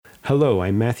Hello,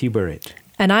 I'm Matthew Burritt.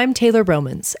 And I'm Taylor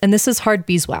Romans, and this is Hard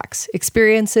Beeswax,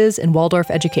 Experiences in Waldorf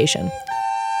Education.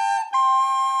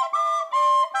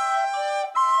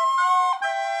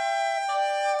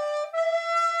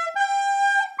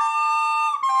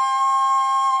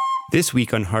 This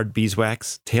week on Hard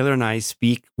Beeswax, Taylor and I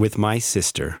speak with my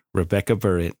sister, Rebecca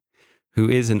Burritt, who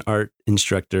is an art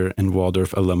instructor and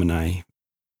Waldorf alumni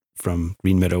from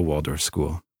Green Meadow Waldorf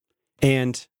School,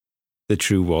 and the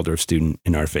true Waldorf student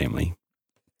in our family.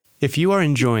 If you are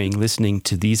enjoying listening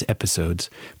to these episodes,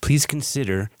 please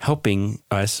consider helping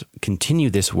us continue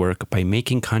this work by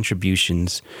making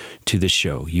contributions to the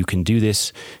show. You can do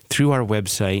this through our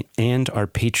website and our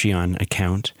Patreon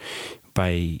account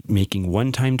by making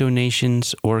one-time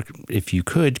donations, or if you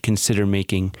could, consider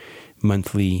making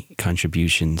monthly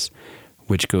contributions,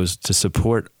 which goes to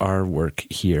support our work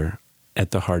here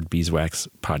at the Hard Beeswax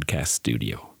podcast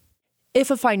studio. If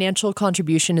a financial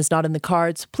contribution is not in the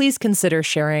cards, please consider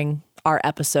sharing our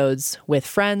episodes with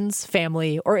friends,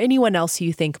 family, or anyone else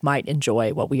you think might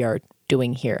enjoy what we are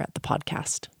doing here at the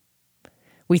podcast.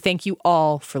 We thank you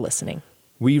all for listening.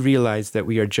 We realize that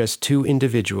we are just two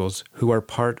individuals who are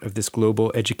part of this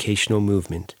global educational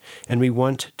movement, and we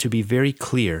want to be very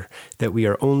clear that we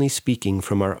are only speaking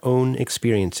from our own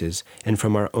experiences and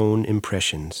from our own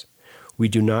impressions. We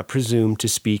do not presume to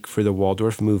speak for the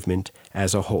Waldorf movement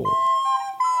as a whole.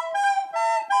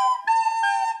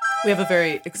 We have a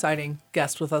very exciting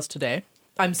guest with us today.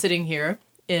 I'm sitting here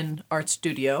in our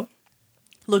studio,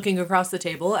 looking across the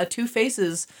table at two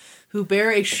faces who bear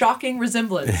a shocking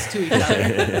resemblance to each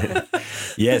other.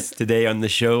 Yes, today on the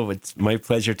show, it's my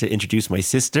pleasure to introduce my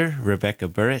sister, Rebecca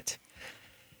Burritt.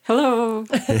 Hello.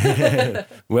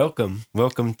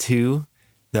 Welcome to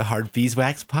the Hard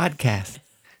Beeswax podcast.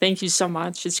 Thank you so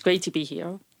much. It's great to be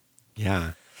here.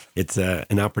 Yeah, it's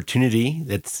an opportunity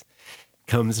that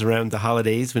comes around the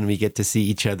holidays when we get to see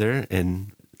each other,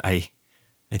 and I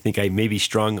think I maybe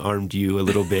strong-armed you a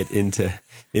little bit into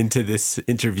this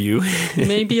interview.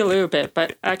 Maybe a little bit,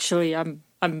 but actually I'm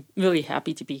really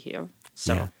happy to be here.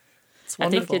 So yeah. It's I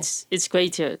wonderful. think it's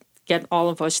great to get all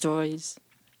of our stories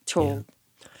told.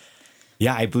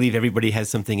 Yeah, I believe everybody has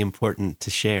something important to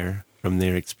share from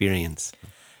their experience.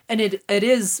 And it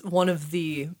is one of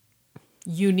the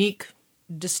unique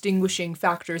distinguishing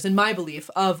factors, in my belief,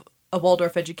 of a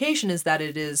Waldorf education is that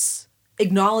it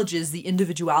acknowledges the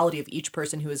individuality of each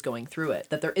person who is going through it,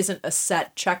 that there isn't a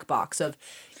set checkbox of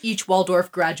each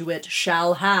Waldorf graduate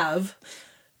shall have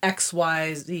X,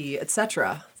 Y, Z,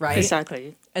 etc., right?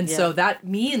 Exactly. And so that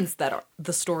means that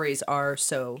the stories are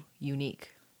so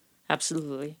unique.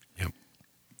 Absolutely. Yep.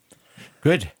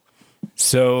 Good.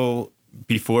 So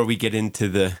before we get into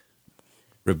the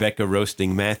Rebecca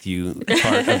roasting Matthew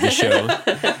part of the show,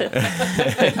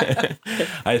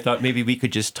 I thought maybe we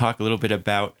could just talk a little bit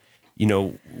about,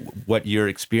 what your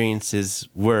experiences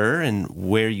were and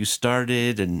where you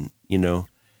started, and,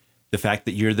 the fact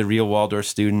that you're the real Waldorf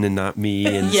student and not me,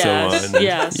 and so on.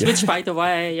 Yes. Which, by the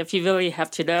way, if you really have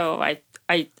to know, I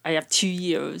have 2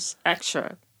 years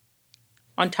extra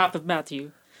on top of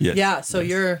Matthew. Yes. Yeah, so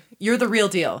you're the real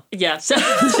deal. Yes.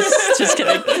 just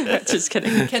kidding. Just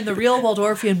kidding. Can the real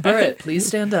Waldorfian Burritt please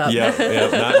stand up? Yeah,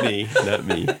 not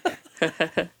me.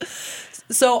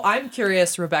 So I'm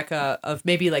curious, Rebecca, of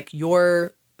maybe like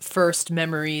your first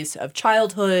memories of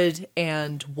childhood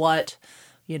and what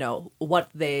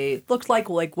they looked like.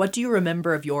 Like, what do you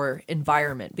remember of your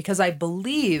environment? Because I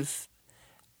believe,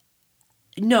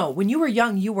 when you were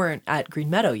young, you weren't at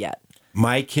Green Meadow yet.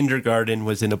 My kindergarten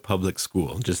was in a public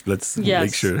school. Just let's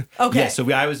make sure. Okay. Yeah, so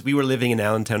we were living in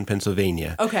Allentown,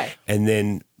 Pennsylvania. Okay. And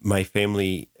then my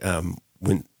family,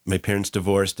 when my parents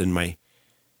divorced, and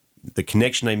the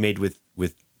connection I made with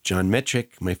John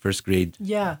Metrick, my first grade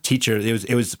teacher,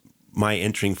 it was my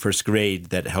entering first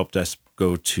grade that helped us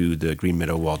go to the Green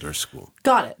Meadow Waldorf School.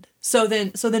 Got it. So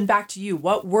then back to you.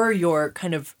 What were your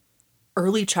kind of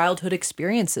early childhood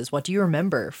experiences? What do you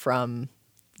remember from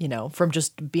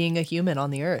just being a human on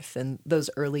the earth and those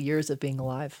early years of being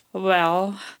alive?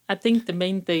 Well, I think the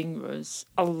main thing was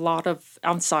a lot of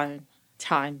outside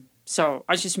time. So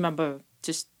I just remember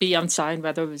just be outside,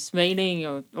 whether it was raining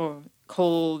or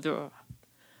cold or,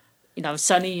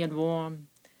 sunny and warm.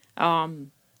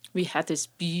 We had this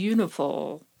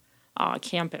beautiful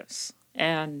campus,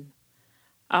 and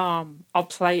our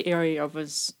play area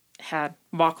had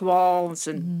rock walls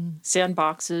and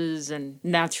sandboxes and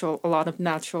a lot of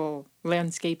natural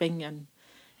landscaping and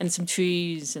some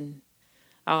trees. And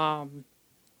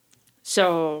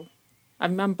so I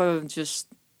remember just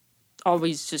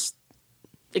always just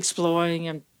exploring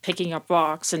and picking up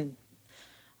rocks and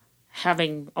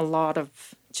having a lot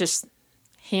of just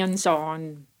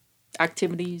hands-on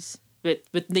activities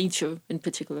with nature in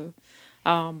particular.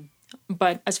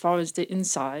 But as far as the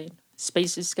inside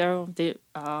spaces go,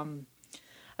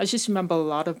 I just remember a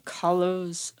lot of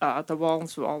colors. The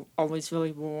walls were always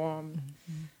really warm.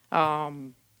 I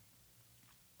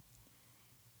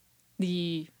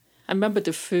remember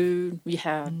the food. We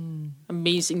had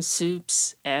amazing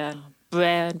soups and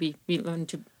bread. We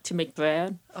learned to make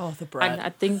bread. Oh, the bread. And I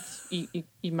think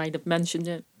you might have mentioned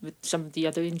it with some of the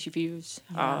other interviews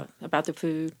about the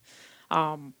food.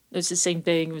 It was the same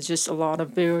thing. It was just a lot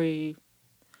of very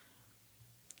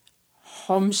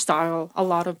a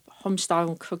lot of home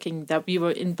style cooking that we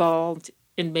were involved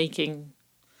in making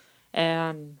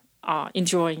and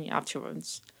enjoying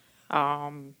afterwards.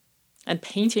 And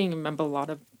painting, I remember a lot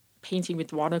of painting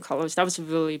with watercolors. That was a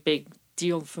really big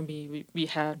deal for me. We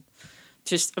had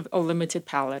just a limited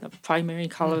palette of primary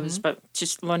colors, but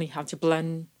just learning how to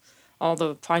blend all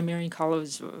the primary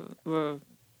colors were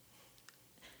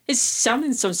it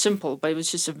sounded so simple, but it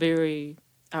was just a very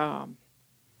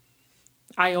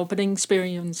eye-opening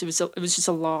experience. It was just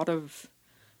a lot of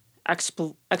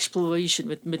exploration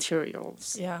with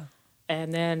materials. Yeah.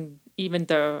 And then even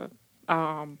the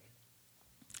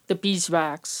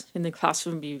beeswax in the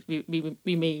classroom,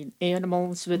 we made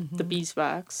animals with the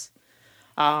beeswax.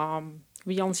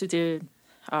 We also did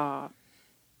a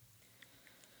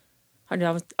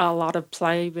lot of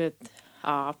play with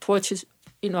portraits,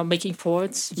 making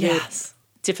forts with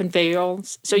different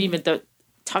veils. So even the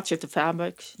touch of the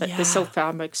fabric, the silk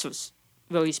fabrics was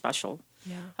really special.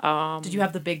 Yeah. Did you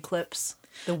have the big clips?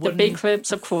 The big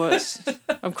clips, of course,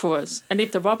 of course. And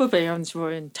if the rubber bands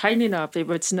weren't tight enough, they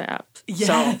would snap.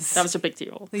 Yes. So that was a big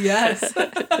deal. Yes.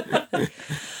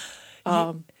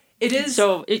 It is.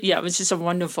 So it was just a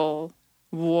wonderful,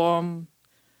 warm,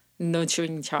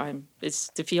 nurturing time. It's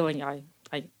the feeling I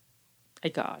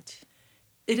got.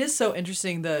 It is so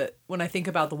interesting that when I think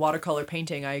about the watercolor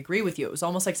painting, I agree with you. It was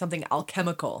almost like something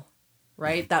alchemical,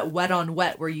 right? That wet on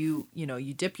wet where you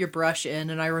dip your brush in.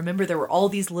 And I remember there were all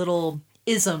these little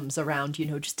isms around,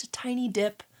 just a tiny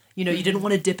dip. You didn't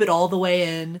want to dip it all the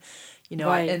way in,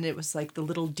 right. And it was like the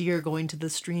little deer going to the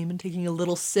stream and taking a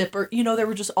little sip, or, there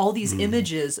were just all these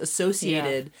images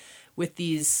associated with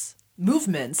these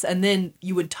movements. And then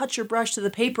you would touch your brush to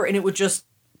the paper and it would just,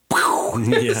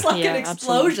 it was like an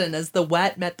explosion absolutely. As the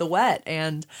wet met the wet.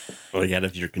 And out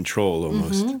of your control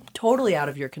almost. Totally out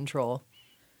of your control.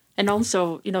 And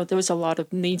also, there was a lot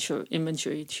of nature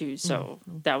imagery too. So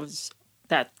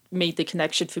that made the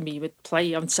connection for me with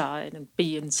play outside and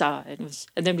be inside.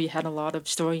 And then we had a lot of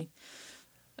story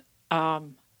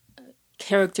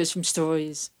characters from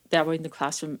stories that were in the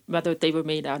classroom, whether they were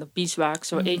made out of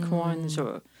beeswax or acorns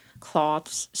or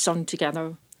cloths sewn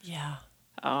together. Yeah.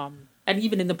 And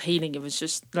even in the painting, it was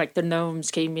just like the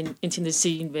gnomes came into the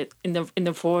scene in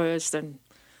the forest, and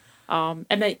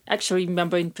I actually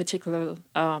remember in particular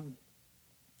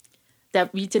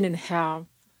that we didn't have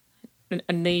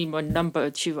a name or number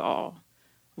to our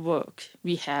work.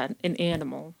 We had an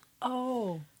animal.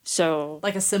 Oh. So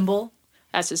like a symbol?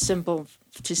 As a symbol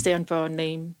to stand for our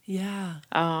name. Yeah.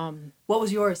 What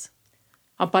was yours?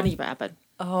 A bunny rabbit.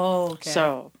 Oh, okay.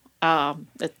 So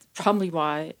that's probably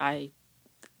why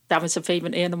that was a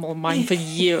favorite animal of mine for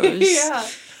years. Yeah.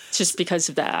 Just because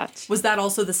of that. Was that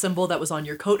also the symbol that was on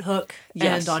your coat hook?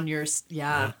 Yes. And on your,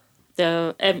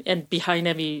 And behind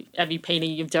every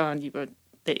painting you've done, you would,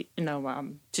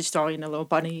 just drawing a little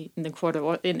bunny in the quarter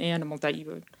or an animal that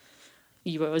you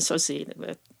were associated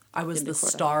with. I was the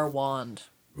star wand.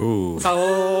 Ooh.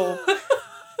 Oh.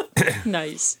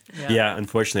 Nice. Yeah,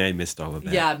 unfortunately I missed all of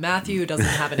that. Yeah, Matthew doesn't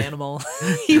have an animal.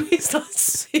 He's not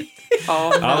see.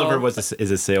 Oh, no. Oliver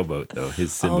is a sailboat though.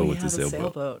 His symbol was a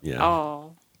sailboat. Yeah.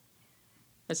 Oh.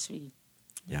 That's sweet.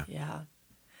 Yeah. Yeah.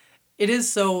 It is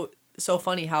so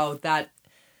funny how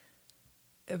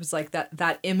it was like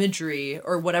that imagery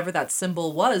or whatever that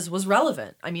symbol was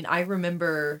relevant. I mean, I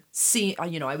remember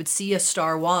I would see a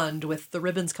star wand with the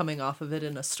ribbons coming off of it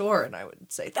in a store, and I would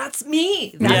say, "That's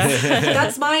me.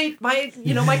 That's my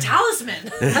my talisman.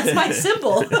 That's my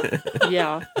symbol."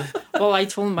 Yeah. Well, I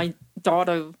told my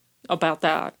daughter about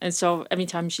that, and so every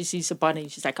time she sees a bunny,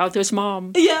 she's like, "Oh, there's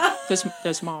mom." Yeah.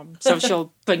 There's mom. So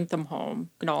she'll bring them home.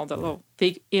 All the little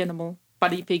big animal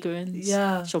bunny figurines.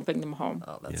 Yeah. She'll bring them home.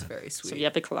 Oh, that's very sweet. So you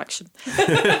have the collection.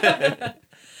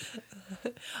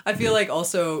 I feel like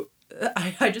also,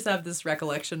 I just have this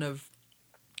recollection of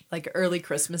like early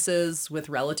Christmases with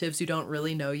relatives who don't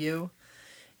really know you.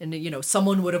 And,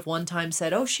 someone would have one time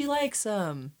said, "Oh, she likes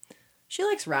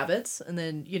rabbits." And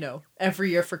then, every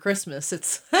year for Christmas,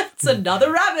 it's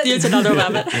another rabbit. It's another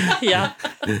rabbit. Yeah.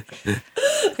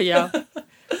 Yeah.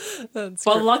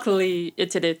 Well, luckily, it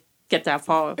didn't get that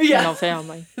far Yeah. in our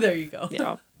family. There you go.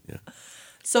 Yeah. Yeah.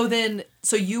 So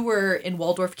you were in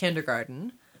Waldorf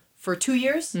kindergarten for 2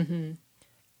 years? Mm-hmm.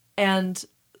 And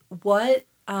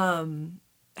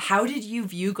how did you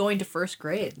view going to first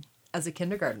grade as a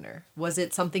kindergartner? Was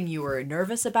it something you were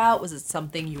nervous about? Was it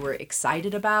something you were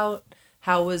excited about?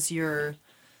 How was your,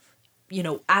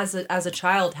 as a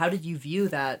child, how did you view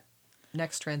that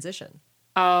next transition?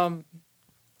 I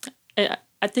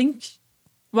think,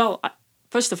 well,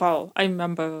 first of all, I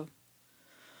remember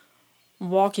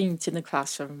walking to the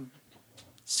classroom.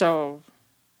 So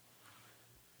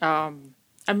I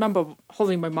remember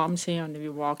holding my mom's hand and we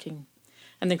were walking.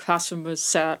 And the classroom was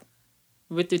set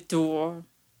with the door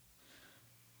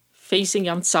facing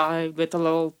outside with a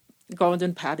little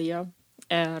golden patio.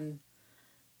 And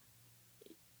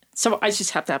so I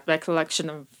just have that recollection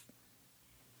of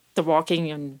the walking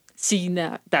and seeing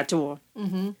that door.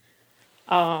 Mm-hmm.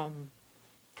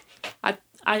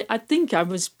 I think I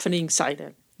was pretty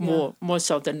excited, more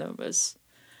so than nervous.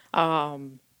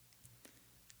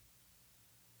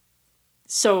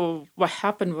 So what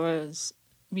happened was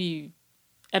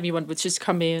everyone would just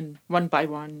come in one by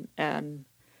one and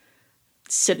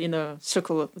sit in a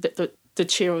circle. The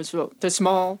chairs were, the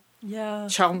small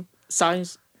child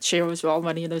size chairs were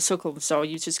already in a circle, so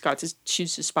you just got to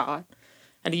choose a spot,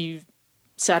 and you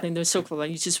sat in the circle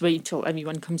and you just wait until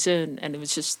everyone comes in, and it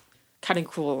was just kind of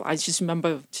cool. I just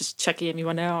remember just checking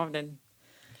everyone out and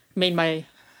made my,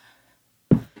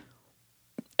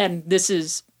 and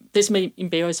this may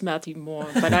embarrass Matthew more,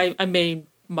 but I made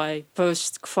my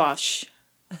first crush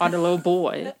on a little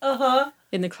boy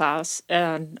in the class,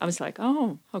 and I was like,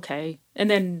 oh, okay. And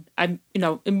then I,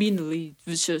 immediately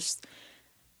was just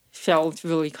felt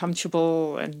really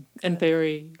comfortable and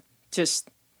very just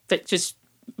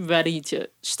ready to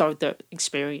start the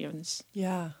experience.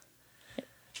 Yeah.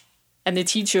 And the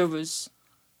teacher was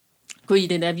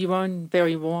greeting everyone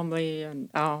very warmly, and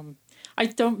I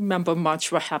don't remember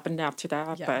much what happened after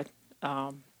that, but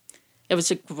it was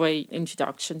a great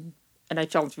introduction, and I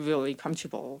felt really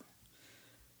comfortable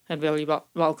and really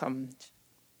welcomed.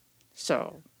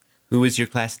 So, Who was your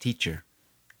class teacher?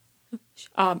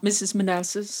 Mrs.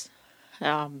 Manassas,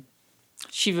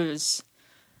 she was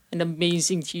an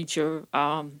amazing teacher.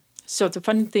 So the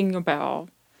funny thing about,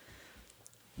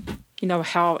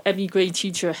 how every great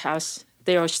teacher has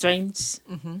their strengths,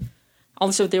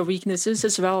 also their weaknesses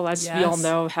as well, as we all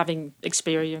know, having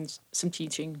experienced some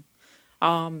teaching.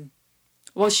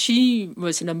 Well, she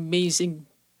was an amazing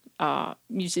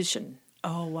musician.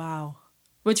 Oh, wow.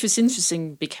 Which was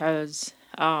interesting because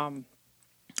I'm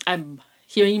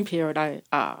hearing impaired. I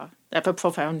have a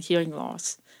profound hearing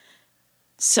loss.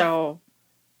 So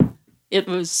it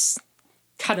was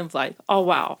kind of like, oh,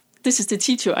 wow, this is the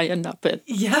teacher I end up with.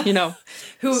 Yeah.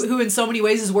 Who in so many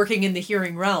ways is working in the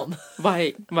hearing realm.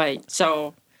 Right.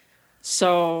 So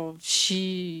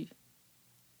she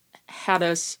had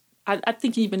us, I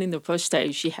think even in the first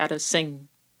day, she had us sing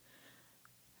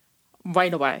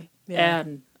right away. Yeah.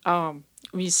 And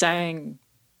we sang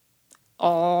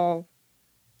I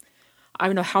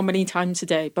don't know how many times a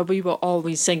day, but we were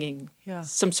always singing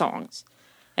some songs.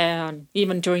 And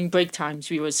even during break times,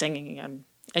 we were singing.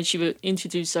 And she would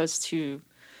introduce us to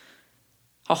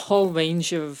a whole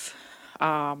range of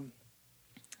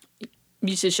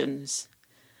musicians.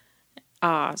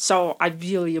 So I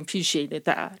really appreciated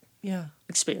that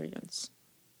experience.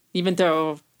 Even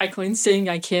though I couldn't sing,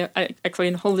 I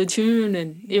couldn't hold a tune,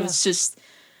 and it was just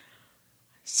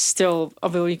still a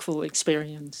really cool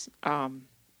experience.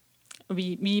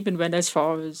 We even went as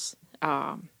far as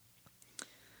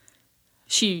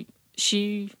we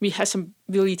had some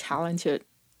really talented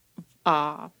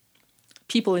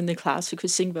people in the class who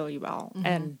could sing really well,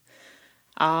 and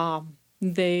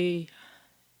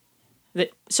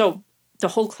so the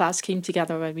whole class came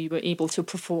together and we were able to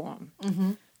perform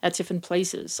at different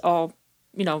places, all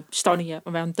starting at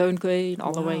around 3rd grade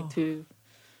all the way to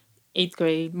 8th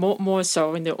grade, more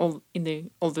so in the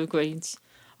older grades.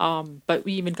 But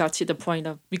we even got to the point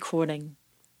of recording,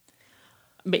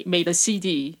 made a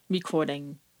CD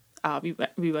recording.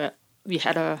 We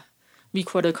had a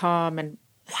recorder come and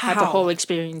had the whole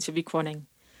experience of recording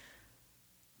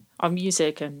our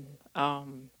music, and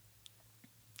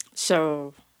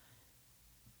so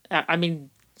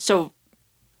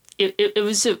it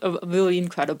was a really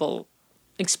incredible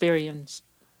experience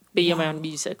being around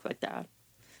music like that.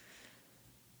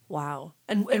 Wow.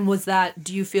 And was that,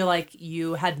 do you feel like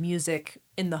you had music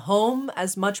in the home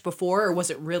as much before, or was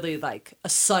it really like a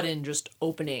sudden just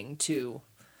opening to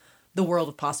the world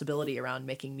of possibility around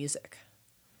making music?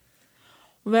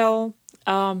 Well,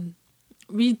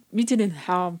 we didn't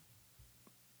have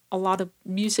a lot of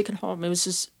music at home. It was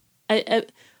just a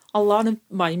lot of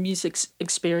my music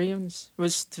experience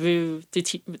was through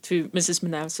through Mrs.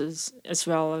 Manassas, as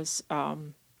well as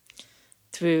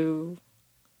through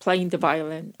playing the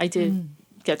violin. I did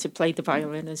get to play the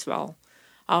violin as well.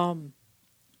 I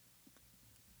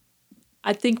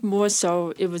think more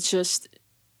so it was just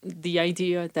the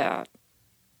idea that,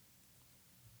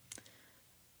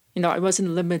 I wasn't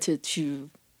limited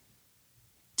to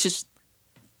just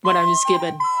what I was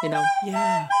given,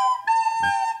 Yeah.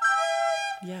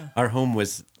 Yeah. Our home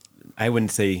was, I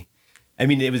wouldn't say, I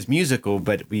mean, it was musical,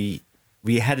 but we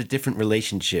had a different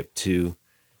relationship to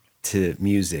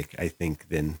music, I think,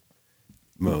 than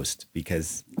most,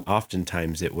 because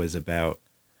oftentimes it was about,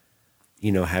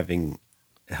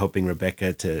 helping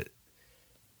Rebecca to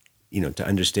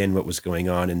understand what was going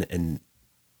on and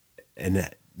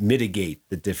mitigate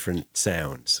the different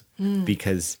sounds,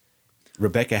 because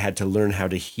Rebecca had to learn how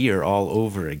to hear all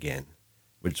over again,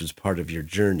 which was part of your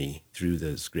journey through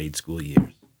those grade school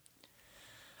years.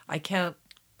 I can't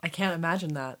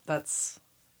imagine that. That's,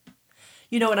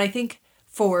 and I think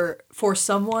for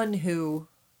someone who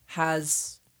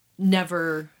has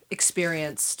never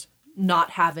experienced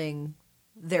not having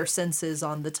their senses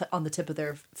on the tip of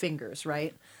their fingers,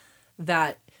 right?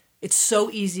 That it's so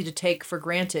easy to take for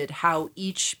granted how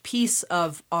each piece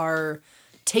of our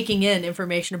taking in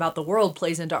information about the world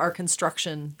plays into our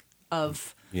construction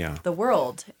of the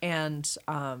world. And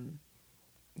I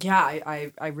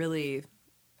really,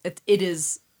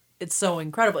 it's so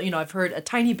incredible. I've heard a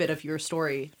tiny bit of your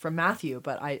story from Matthew,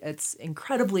 but it's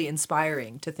incredibly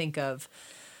inspiring to think of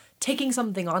taking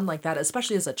something on like that,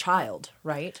 especially as a child,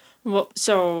 right? Well,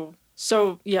 so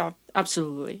yeah,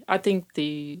 absolutely. I think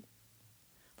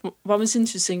what was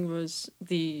interesting was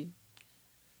a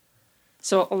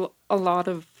lot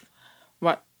of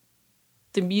what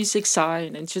the music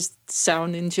side and just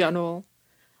sound in general,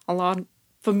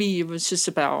 for me, it was just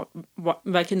about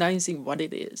recognizing what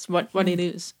it is, what it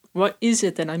is, what is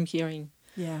it that I'm hearing.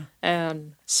 Yeah.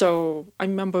 And so I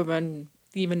remember when,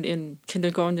 even in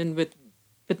kindergarten with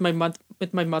my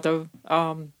mother,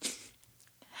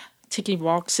 taking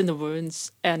walks in the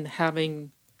woods and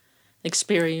having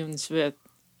experience with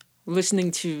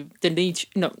listening to the nature,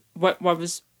 what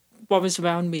was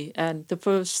around me. And the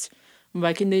first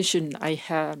recognition I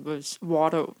had was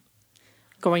water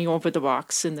going over the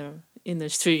rocks in the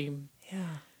stream.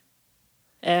 Yeah.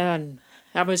 And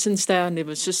ever since then, it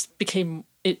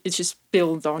just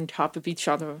built on top of each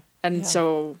other. And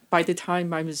so by the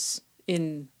time I was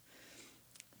in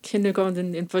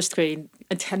kindergarten, in first grade,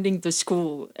 attending the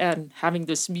school and having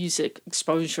this music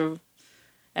exposure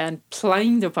and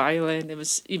playing the violin, it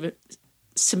was even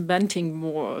cementing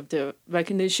more of the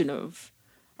recognition of,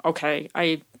 okay,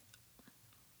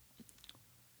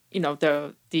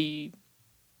 the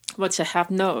what's a half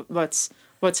note, what's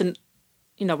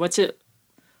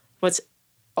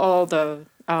all the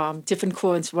different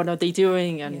chords, what are they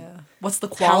doing, and what's the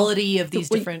quality of these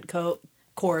different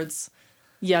chords?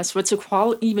 Yes, what's the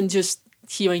quality? Even just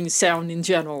hearing sound in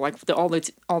general, like all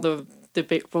the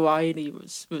big variety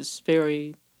was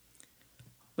very.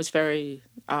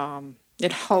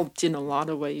 It helped in a lot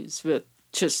of ways with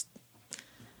just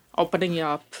opening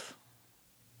up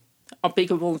a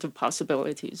bigger world of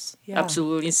possibilities. Yeah.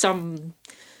 Absolutely, in some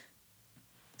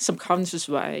conscious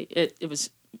way, it was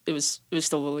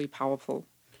still really powerful.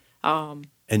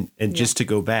 And just to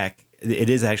go back, it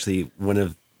is actually one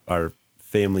of our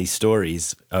family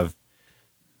stories of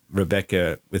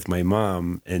Rebecca with my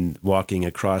mom and walking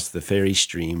across the ferry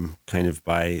stream kind of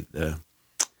by the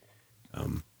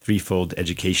Threefold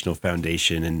Educational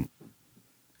Foundation. And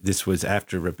this was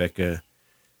after Rebecca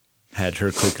had her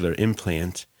cochlear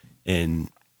implant. And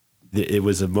it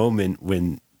was a moment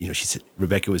when, she said,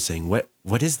 Rebecca was saying,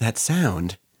 what is that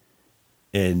sound?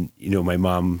 And, my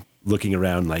mom looking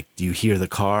around like, do you hear the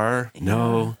car? Yeah.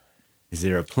 No. Is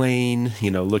there a plane?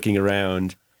 Looking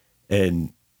around,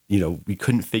 and, we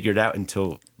couldn't figure it out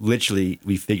until literally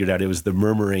we figured out it was the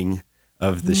murmuring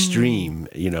of the stream,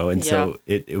 and so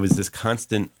it was this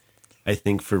constant, I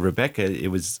think for Rebecca, it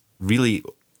was really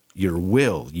your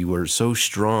will. You were so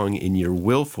strong in your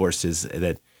will forces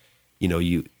that,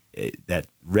 that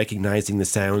recognizing the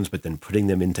sounds, but then putting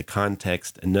them into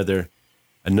context. Another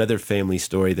family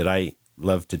story that I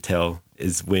love to tell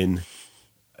is when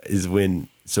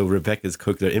so Rebecca's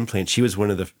cochlear implant, she was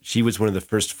one of the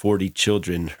first 40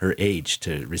 children her age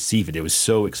to receive it. It was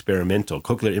so experimental.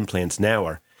 Cochlear implants now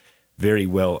are very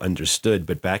well understood,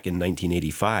 but back in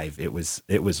 1985, it was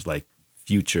like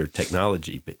future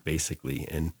technology, basically.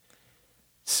 And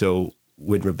so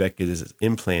when Rebecca's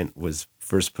implant was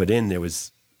first put in, there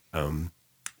was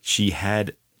she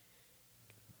had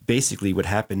basically what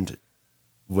happened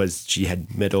was she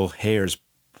had metal hairs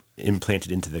implanted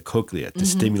into the cochlea to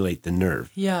stimulate the nerve.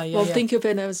 Well, think of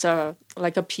it as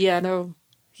like a piano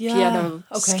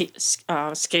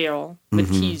scale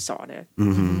with keys on it,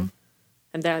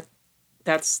 and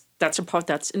that's a part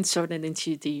that's inserted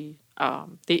into the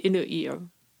inner ear.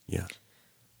 Yeah.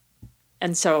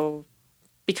 And so,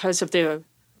 because of the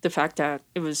fact that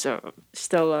it was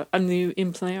still a new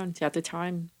implant at the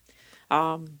time,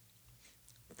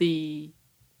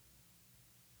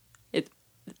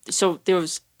 so there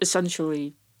was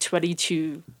essentially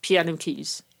 22 piano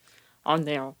keys on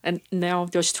there, and now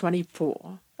there's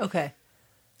 24. Okay.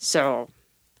 So,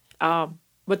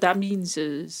 what that means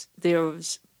is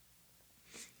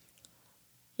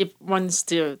if once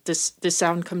the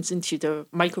sound comes into the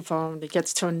microphone, it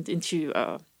gets turned into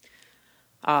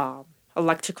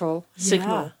electrical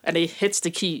signal, and it hits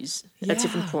the keys at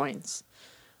different points.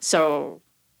 So,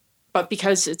 but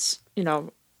because it's,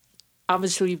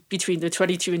 obviously between the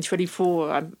 22 and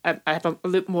 24, I have a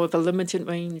little more of a limited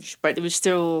range, but it was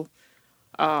still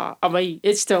a range.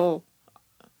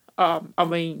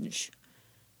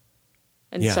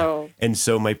 And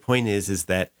so my point is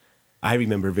that I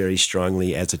remember very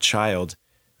strongly as a child,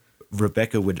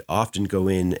 Rebecca would often go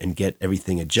in and get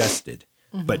everything adjusted.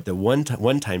 But the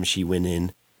one time she went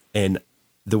in, and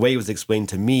the way it was explained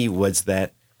to me was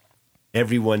that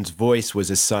everyone's voice was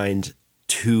assigned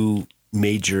 2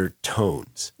 major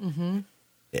tones.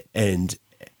 And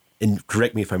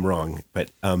correct me if I'm wrong,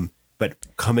 but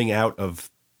coming out of,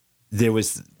 there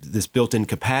was this built-in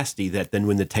capacity that then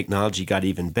when the technology got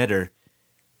even better,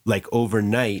 like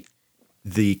overnight,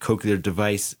 the cochlear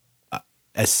device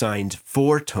assigned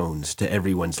 4 tones to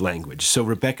everyone's language. So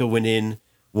Rebecca went in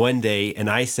one day and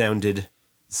I sounded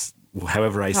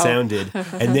however I sounded.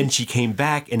 And then she came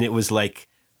back and it was like,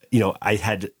 I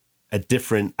had a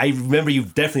different, I remember you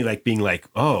definitely like being like,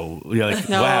 oh, like,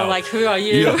 no, wow. like, who are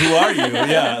you? Who are you?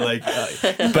 Yeah. Like,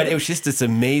 but it was just this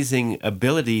amazing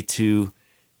ability to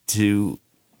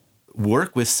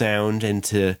work with sound and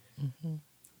to,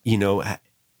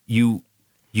 you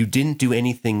didn't do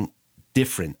anything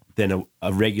different than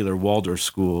a regular Waldorf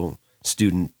school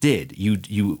student did. You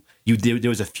did. There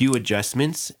was a few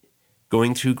adjustments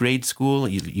going through grade school.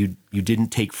 You didn't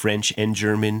take French and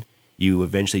German. You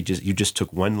eventually just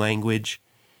took one language,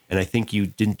 and I think you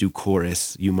didn't do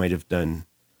chorus. You might have done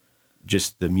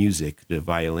just the music, the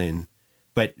violin,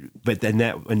 but then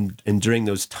that and during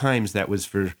those times that was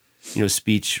for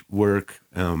speech work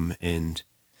and.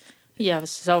 Yeah,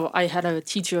 so I had a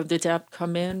teacher of the deaf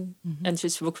come in and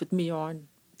just work with me on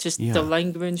just the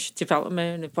language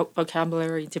development and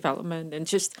vocabulary development, and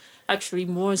just actually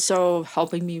more so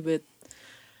helping me with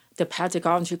the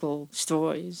pedagogical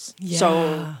stories. Yeah.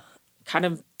 So kind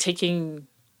of taking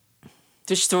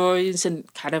the stories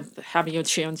and kind of having a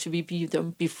chance to review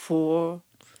them before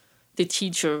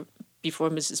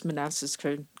Mrs. Manassas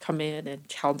could come in and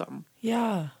tell them.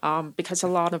 Yeah. Because a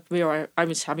lot of where I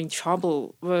was having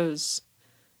trouble was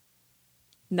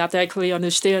not that I clearly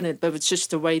understand it, but it's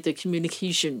just the way the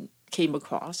communication came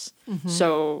across.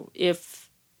 So if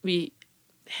we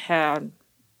had,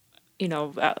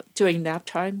 during nap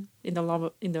time in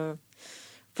the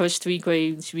first 3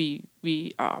 grades, we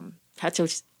had to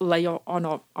lay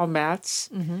on our mats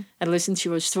and listen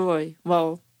to a story.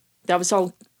 Well, that was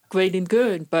all great and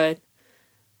good, but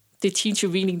the teacher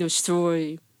reading the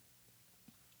story,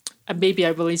 and maybe I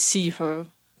really see her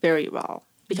very well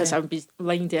because I would be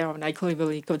laying down and I couldn't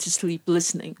really go to sleep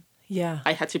listening. Yeah.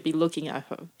 I had to be looking at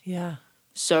her. Yeah.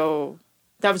 So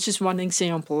that was just one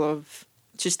example of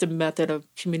just a method of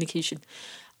communication.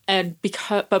 And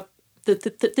but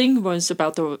the thing was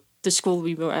about the school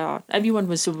we were at, everyone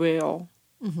was aware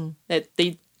that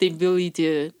they really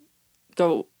did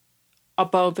go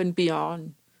above and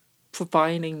beyond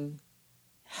providing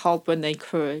help when they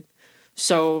could.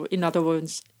 So in other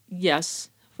words, yes,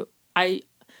 I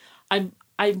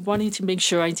wanted to make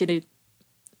sure I didn't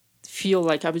feel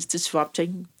like I was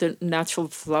disrupting the natural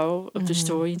flow of the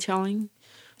storytelling.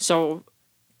 So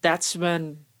that's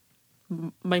when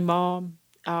my mom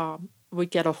would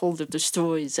get a hold of the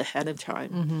stories ahead of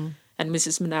time, and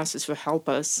Mrs. Manassas would help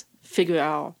us figure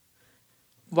out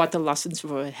what the lessons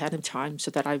were ahead of time so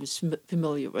that I was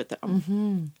familiar with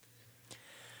them.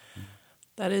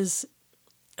 That is...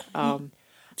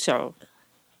 So...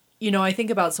 I think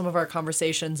about some of our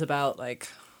conversations about, like,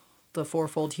 the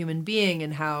fourfold human being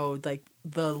and how, like,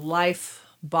 the life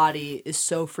body is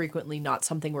so frequently not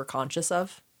something we're conscious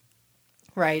of,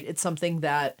 right? It's something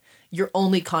that you're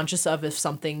only conscious of if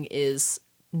something is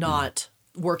not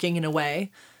working in a way,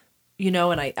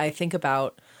 and I think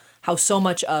about how so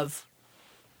much of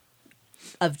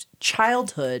of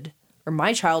childhood, or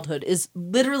my childhood, is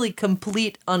literally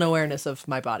complete unawareness of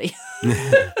my body.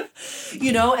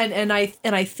 You know, and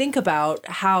I think about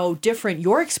how different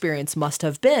your experience must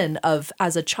have been of,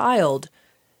 as a child,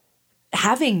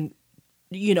 having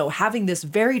this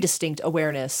very distinct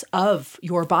awareness of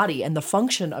your body and the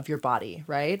function of your body,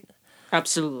 right?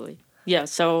 Absolutely. Yeah.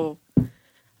 So,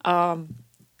 I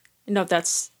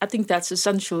think that's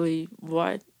essentially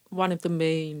what one of the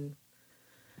main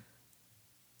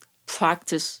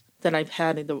practice that I've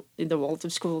had in the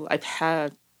Waldorf School. I've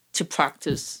had to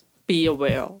practice, be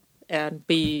aware, and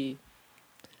be,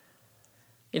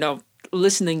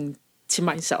 listening to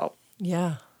myself.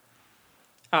 Yeah.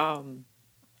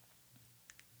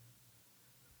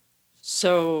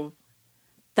 So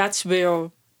that's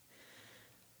where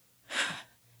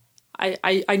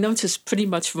I noticed pretty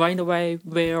much right away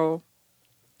where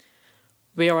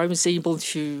I was able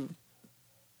to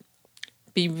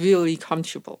be really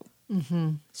comfortable.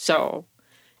 Mm-hmm. So,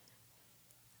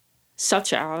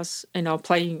 such as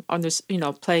playing on this,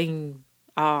 playing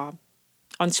on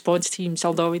sports teams.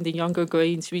 Although in the younger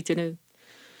grades we didn't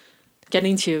get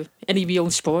into any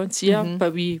real sports,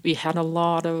 but we had a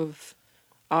lot of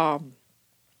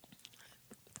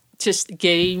just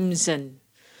games and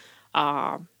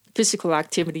physical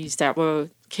activities that were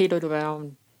catered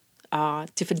around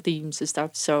different themes and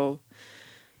stuff. So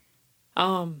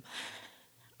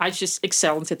I just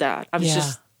excelled at that. I was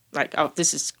just like, oh,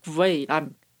 this is great.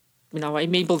 I'm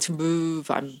able to move.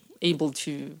 I'm able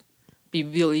to be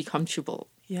really comfortable.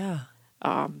 Yeah.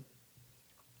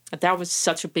 That was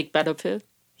such a big benefit.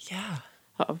 Yeah.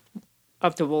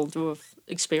 Of the Waldorf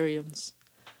experience.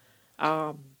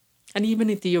 And even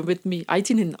in the arrhythmia, I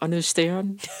didn't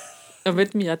understand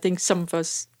arrhythmia. I think some of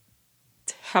us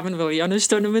haven't really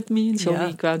understood arrhythmia until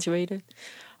we graduated.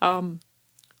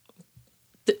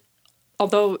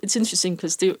 Although it's interesting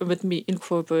because the arrhythmia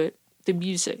incorporate the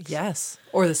music. Yes.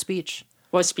 Or the speech.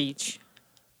 Or speech.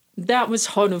 That was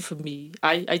harder for me.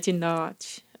 I did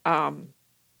not...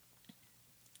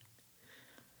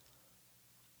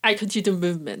 I could do the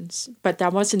movements, but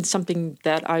that wasn't something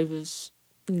that I was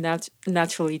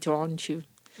naturally drawn to.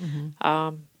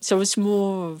 Mm-hmm. So it's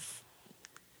more of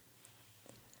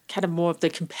the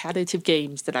competitive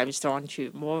games that I was drawn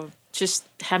to, more just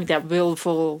having that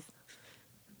willful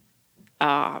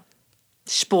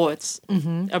sports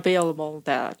available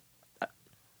that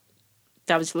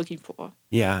I was looking for.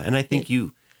 Yeah, and I think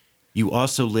you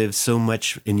also live so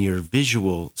much in your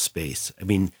visual space. I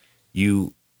mean,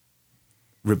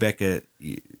 Rebecca,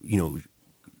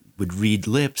 would read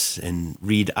lips and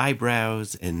read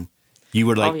eyebrows, and you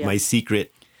were like my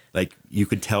secret, like you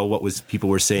could tell what people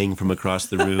were saying from across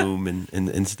the room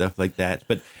and stuff like that.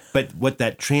 But what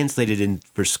that translated in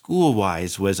for school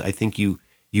wise was, I think you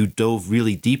dove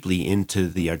really deeply into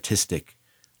the artistic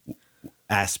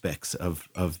aspects of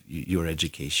your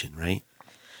education, right?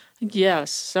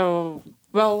 Yes. So,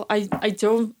 well, I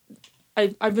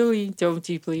really dove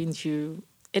deeply into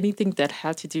anything that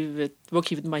had to do with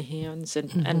working with my hands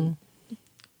and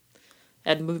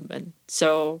movement.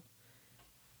 So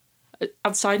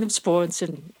outside of sports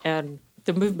and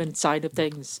the movement side of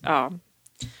things,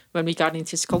 when we got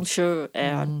into sculpture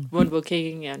and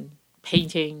woodworking and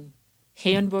painting,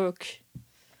 handwork,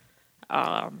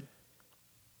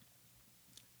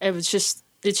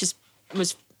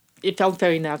 it felt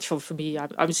very natural for me.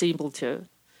 I was able to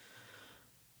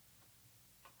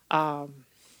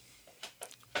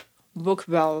work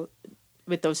well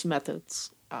with those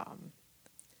methods.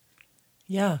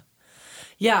 Yeah.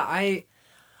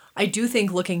 I do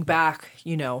think, looking back,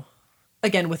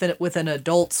 again, with an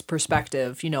adult's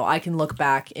perspective, I can look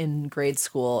back in grade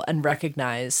school and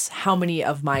recognize how many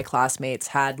of my classmates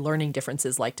had learning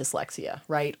differences like dyslexia,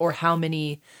 right? Or how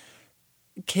many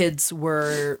kids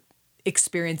were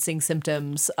experiencing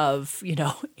symptoms of,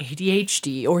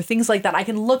 ADHD or things like that. I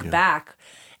can look back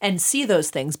and see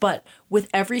those things. But with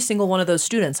every single one of those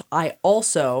students, I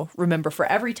also remember, for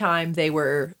every time they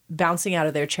were bouncing out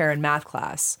of their chair in math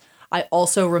class, I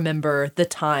also remember the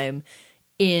time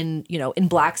in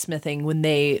blacksmithing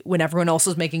when everyone else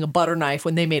was making a butter knife,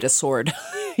 when they made a sword,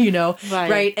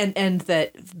 right? And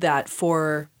that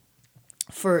for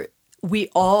we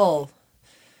all,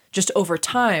 just over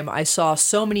time, I saw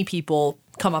so many people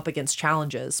come up against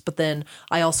challenges, but then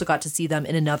I also got to see them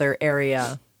in another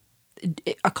area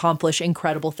accomplish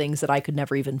incredible things that I could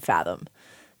never even fathom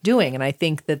doing. And I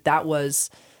think that was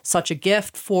such a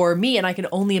gift for me, and I can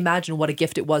only imagine what a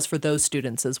gift it was for those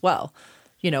students as well.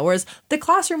 Whereas the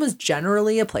classroom was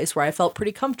generally a place where I felt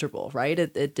pretty comfortable, right?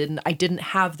 I didn't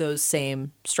have those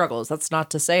same struggles. That's not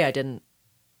to say I didn't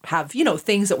have,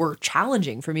 things that were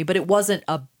challenging for me, but it wasn't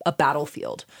a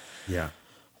battlefield. Yeah.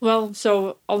 Well,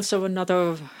 so also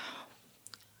another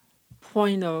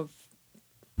point of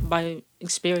my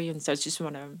experience I just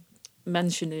want to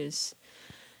mention is,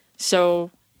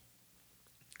 so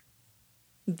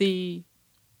it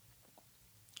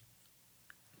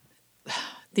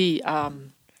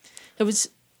was,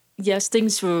 yes,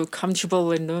 things were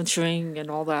comfortable and nurturing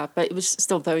and all that, but it was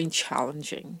still very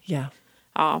challenging. Yeah.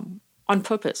 On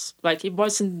purpose. Like, it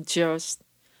wasn't just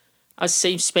a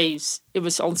safe space. It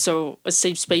was also a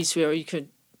safe space where you could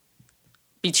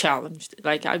be challenged.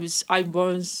 Like, I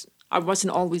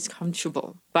wasn't always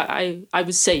comfortable, but I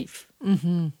was safe.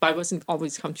 Mm-hmm. But I wasn't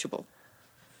always comfortable.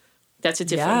 That's a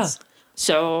difference. Yeah.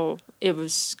 So it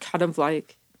was kind of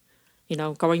like,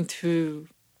 going through,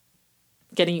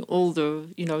 getting older,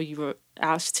 you were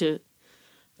asked to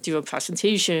do a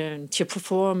presentation, to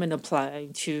perform in a play,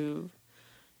 to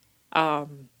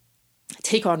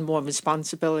take on more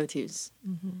responsibilities.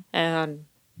 Mm-hmm. And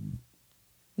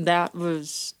that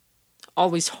was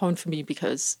always hard for me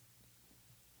because,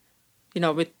 I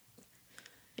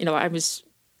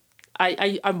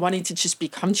wanted to just be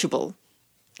comfortable.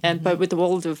 And mm-hmm. But with the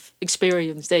world of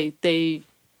experience, they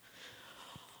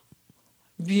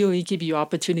really give you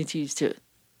opportunities to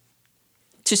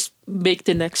just make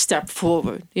the next step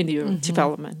forward in your mm-hmm.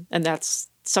 development. And that's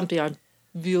something I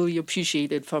really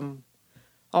appreciated from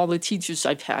all the teachers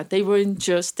I've had. They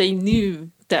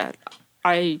knew that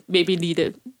I maybe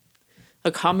needed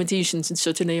accommodations in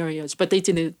certain areas, but they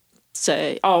didn't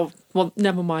say, oh, well,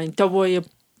 never mind, don't worry,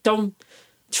 don't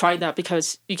try that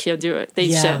because you can't do it.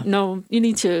 They said, no, you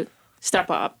need to step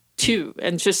up too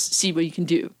and just see what you can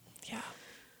do.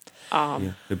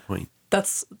 Yeah. Good point.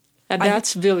 That's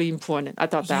really important. I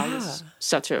thought that was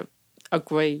such a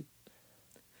great,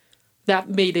 that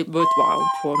made it worthwhile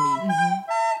for me. Mm-hmm.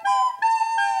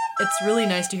 It's really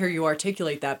nice to hear you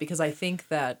articulate that, because I think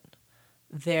that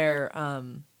I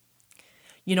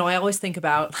always think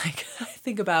about,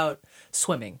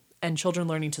 swimming and children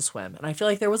learning to swim. And I feel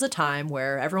like there was a time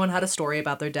where everyone had a story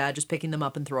about their dad just picking them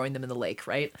up and throwing them in the lake,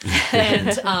 right?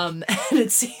 And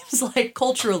it seems like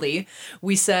culturally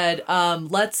we said,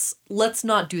 let's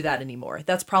not do that anymore.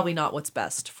 That's probably not what's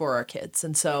best for our kids.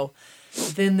 And so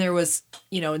then there was,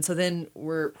 and so then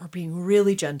we're being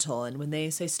really gentle. And when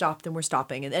they say stop, then we're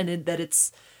stopping. And that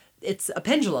it's a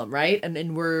pendulum, right?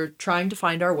 And we're trying to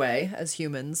find our way as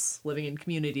humans living in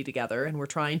community together. And we're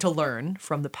trying to learn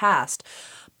from the past.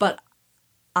 But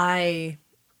I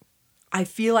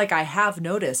feel like I have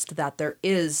noticed that there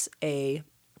is a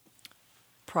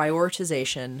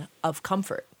prioritization of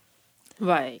comfort.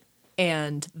 Right.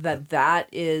 And that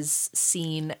is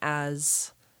seen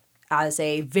as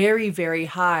a very, very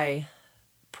high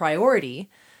priority.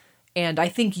 And I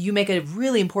think you make a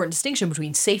really important distinction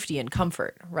between safety and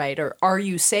comfort, right? Or are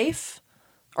you safe?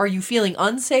 Are you feeling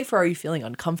unsafe, or are you feeling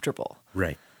uncomfortable?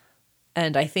 Right.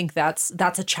 And I think that's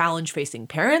a challenge facing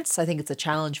parents. I think it's a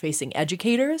challenge facing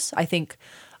educators. I think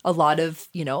a lot of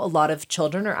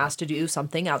children are asked to do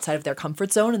something outside of their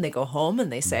comfort zone, and they go home and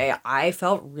they say, I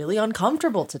felt really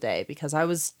uncomfortable today because I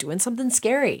was doing something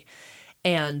scary.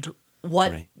 And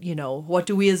what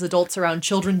do we as adults around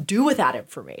children do with that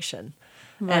information?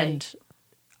 Right. And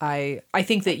I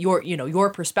think that your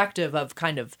perspective of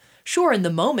kind of, sure, in the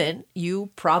moment,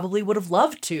 you probably would have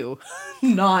loved to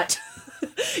not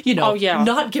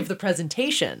not give the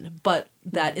presentation, but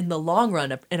that in the long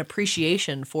run, an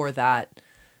appreciation for that,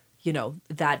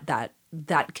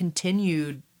 that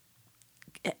continued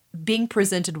being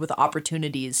presented with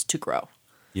opportunities to grow.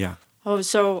 Yeah. Oh,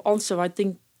 so also I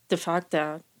think the fact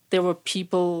that there were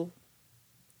people,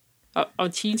 our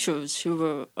teachers who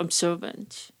were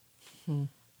observant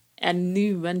and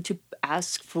knew when to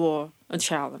ask for a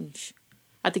challenge.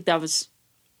 I think that was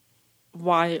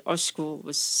why our school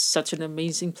was such an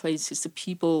amazing place. Is the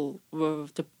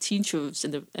teachers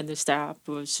and the staff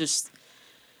was just,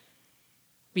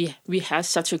 we had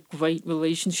such a great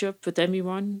relationship with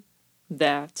everyone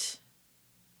that,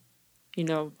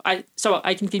 I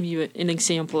can give you an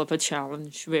example of a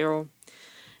challenge where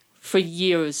for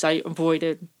years I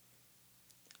avoided,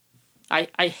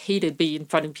 I hated being in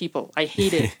front of people. I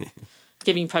hated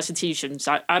giving presentations.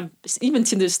 I'm even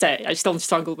to this day, I still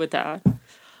struggle with that.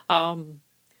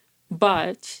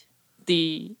 But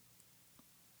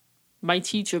my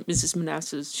teacher, Mrs.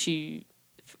 Manassas,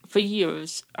 for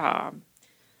years,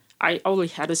 I only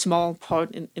had a small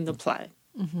part in the play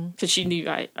because she knew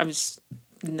I was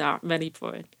not ready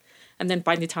for it. And then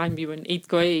by the time we were in 8th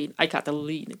grade, I got the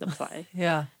lead in the play.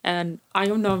 Yeah. And I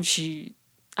don't know if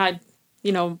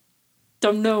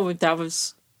don't know if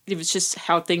it was just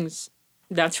how things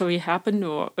naturally happen,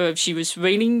 or if she was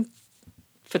waiting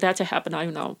for that to happen, I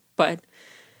don't know. But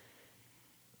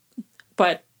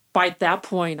by that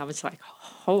point, I was like,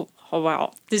 oh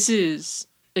wow, this is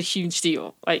a huge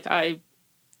deal. Like, I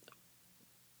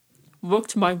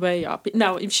worked my way up.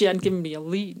 Now, if she hadn't given me a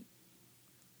lead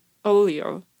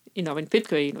earlier, in 5th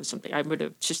grade or something, I would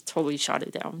have just totally shot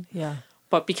it down. Yeah.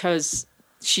 But because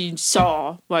she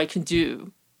saw what I could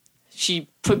do, she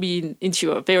put me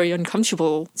into a very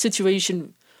uncomfortable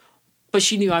situation, but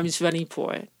she knew I was ready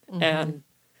for it. Mm-hmm. And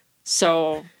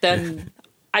so then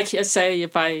I can't say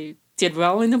if I did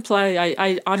well in the play.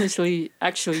 I honestly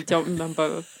actually don't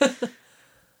remember.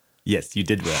 Yes, you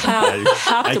did well.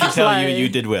 I can tell you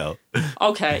did well.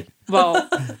 Okay. Well,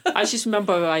 I just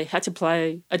remember I had to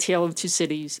play A Tale of Two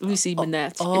Cities, Lucy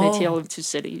Manette in A Tale of Two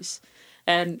Cities.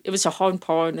 And it was a hard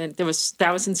part, and there was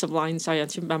thousands of lines I had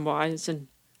to memorize. And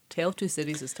Tale of Two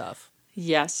Cities is tough.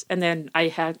 Yes. And then I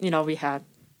had, we had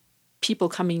people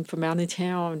coming from out of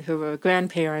town who were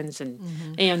grandparents and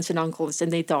aunts and uncles,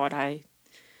 and they thought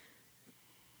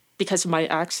because of my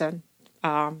accent,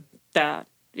 that,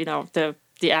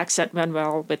 the accent went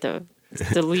well with the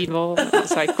lead role. I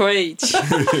was like, great.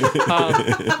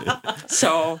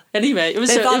 So anyway,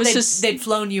 they'd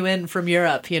flown you in from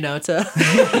Europe, to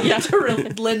to really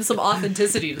lend some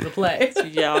authenticity to the play.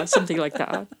 Yeah, something like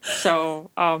that. So,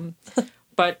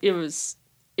 but it was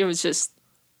just,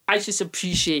 I just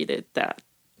appreciated that,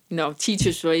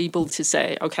 teachers were able to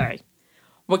say, okay,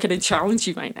 we're going to challenge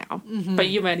you right now, but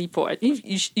you're ready for it.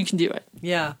 You can do it.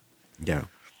 Yeah. Yeah.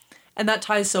 And that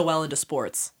ties so well into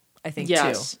sports, I think,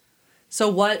 yes. too. So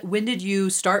when did you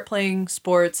start playing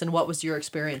sports, and what was your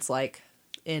experience like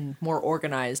in more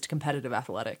organized competitive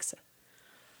athletics?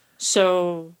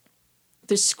 So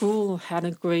the school had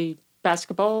a great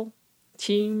basketball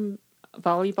team,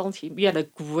 volleyball team. We had a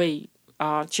great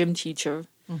gym teacher.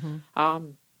 Mm-hmm.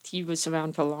 He was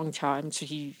around for a long time, so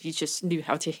he just knew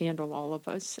how to handle all of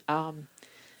us.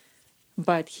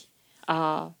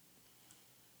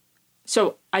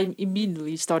 So I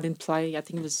immediately started playing. I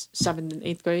think it was 7th and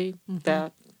 8th grade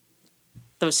that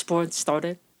the sports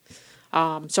started.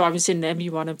 So I was in every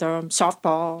one of them: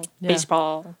 softball,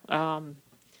 baseball,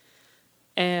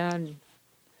 and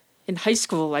in high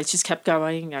school I just kept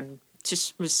going and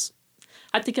just was.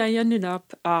 I think I ended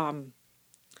up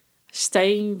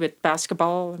staying with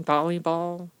basketball and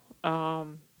volleyball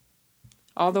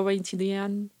all the way to the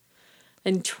end.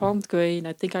 In 12th grade,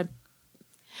 I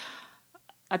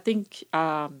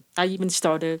I even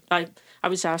started. I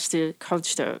was asked to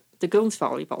coach the girls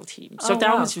volleyball team. So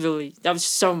that was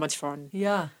so much fun.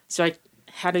 Yeah. So I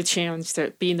had a chance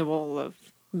to be in the role of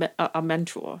a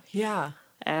mentor. Yeah.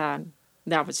 And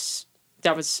that was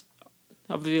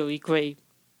a really great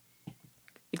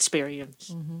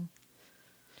experience. Mm-hmm.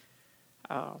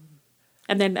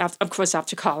 And then, of course,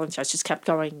 after college, I just kept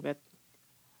going with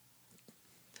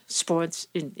sports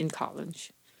in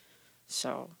college.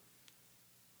 So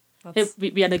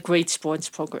we had a great sports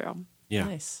program. Yeah.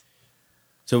 Nice.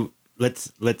 So let's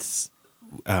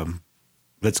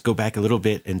go back a little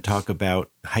bit and talk about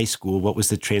high school. What was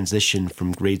the transition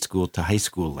from grade school to high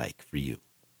school like for you?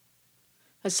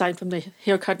 Aside from the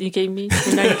haircut you gave me in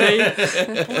 9th grade.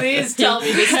 Please tell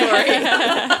me the story.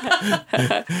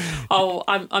 Oh,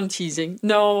 I'm teasing.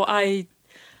 No,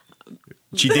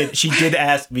 She did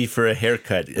ask me for a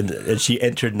haircut, and she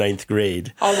entered 9th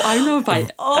grade. Oh, I know if I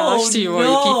asked you or if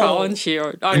you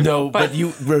volunteered. But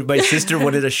my sister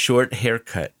wanted a short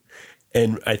haircut,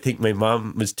 and I think my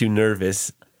mom was too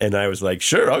nervous, and I was like,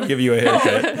 "Sure, I'll give you a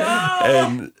haircut."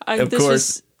 And of this course,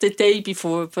 was the day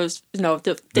before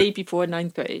the day before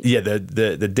 9th grade. Yeah,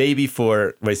 the day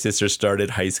before my sister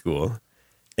started high school.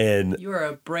 And you were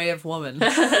a brave woman.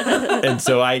 And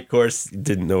so I, of course,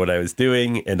 didn't know what I was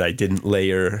doing, and I didn't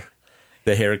layer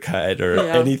the haircut or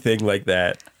anything like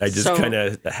that. I just kind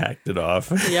of hacked it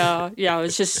off. Yeah, it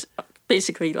was just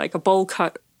basically like a bowl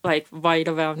cut, like right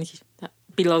around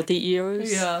below the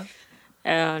ears. Yeah.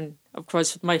 And of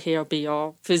course, with my hair be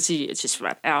all frizzy, it just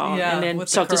wrapped out. Yeah, and then with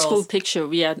the curls. school picture,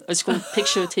 we had a school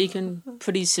picture taken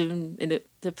pretty soon in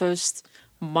the first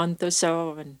month or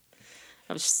so, and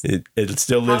it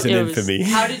still lives in infamy.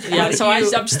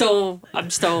 I'm still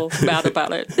mad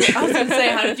about it. I was going to say,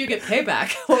 how did you get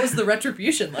payback? What was the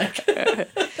retribution like?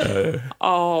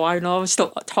 I know. I'm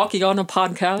still talking on a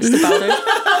podcast about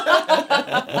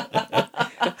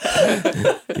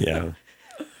it.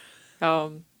 Yeah.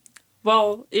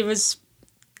 Well, it was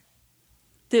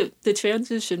the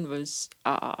transition was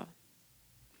a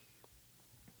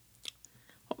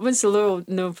little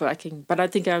nerve-wracking, but I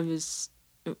think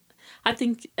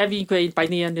every grade, by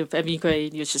the end of every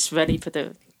grade, you're just ready for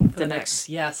the next.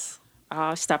 Yes.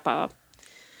 step up.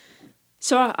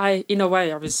 So I, in a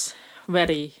way, I was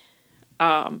ready.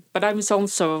 But I was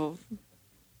also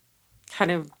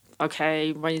kind of,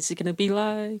 okay, what is it going to be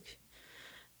like?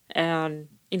 And,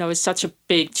 it's such a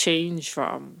big change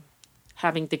from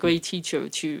having the great teacher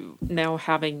to now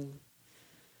having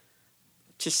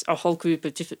just a whole group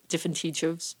of different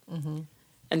teachers. Mm-hmm.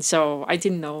 And so I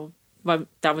didn't know what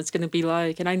that was going to be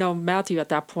like. And I know Matthew at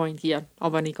that point, he had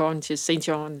already gone to St.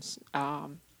 John's.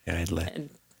 I'd left. And,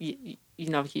 he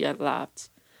had left.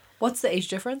 What's the age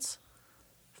difference?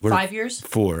 We're 5 years?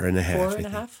 4.5.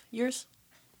 4.5 years?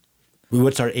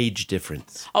 What's our age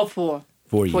difference? Oh, 4.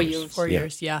 4 years. 4 years. 4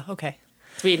 years, yeah, okay.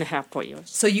 3.5, 4 years.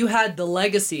 So you had the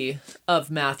legacy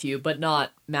of Matthew, but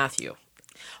not Matthew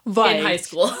Right. in high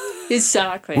school.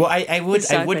 Exactly. Well, I would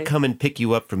Exactly. come and pick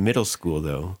you up from middle school,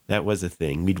 though. That was a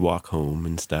thing. We'd walk home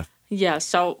and stuff. Yeah,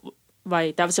 so,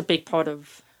 right, that was a big part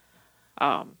of...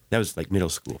 That was like middle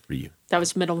school for you. That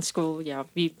was middle school, yeah.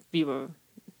 We were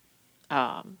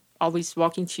always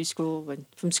walking to school and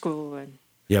from school. And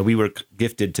Yeah, we were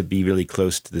gifted to be really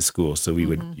close to the school, so we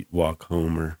would walk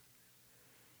home or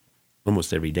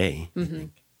almost every day, I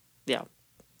think. yeah.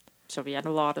 So we had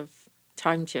a lot of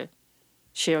time to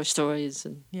share stories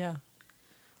and Yeah.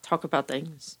 talk about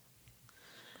things.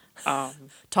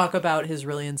 Talk about his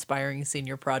really inspiring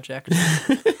senior project.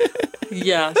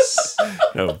 Yes.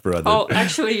 Oh, brother. Oh,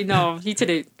 actually, no, he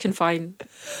didn't confine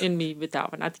in me with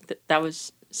that one. I think that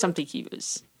was something he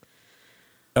was...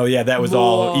 Oh, yeah, that was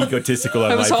all Whoa. egotistical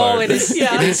on It my was all part. in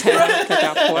his head at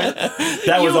that point.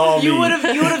 That was all you me. would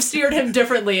have steered him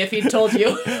differently if he'd told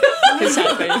you.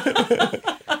 Exactly. I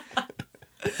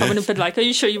would have been like, are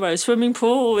you sure you want a swimming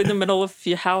pool in the middle of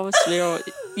your house where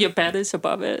your bed is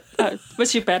above it?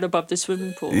 What's your bed above the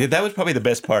swimming pool? Yeah, that was probably the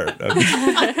best part.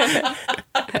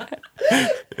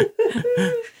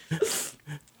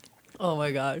 Oh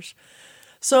my gosh.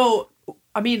 So,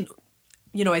 I mean,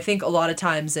 I think a lot of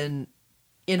times in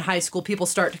high school, people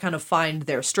start to kind of find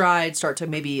their stride, start to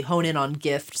maybe hone in on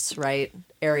gifts, right?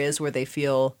 Areas where they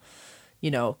feel,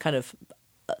 kind of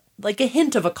like a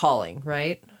hint of a calling,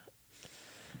 right?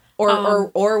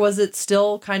 Or was it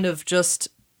still kind of just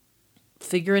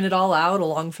figuring it all out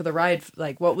along for the ride?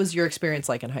 Like, what was your experience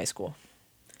like in high school?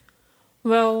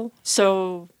 Well,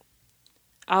 so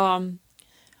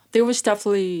there was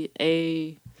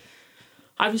definitely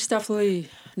I was definitely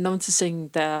noticing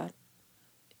that,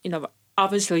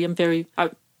 obviously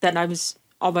that I was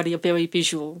already a very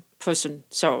visual person.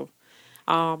 So,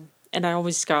 and I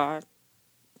always got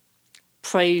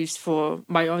praised for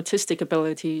my artistic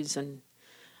abilities and,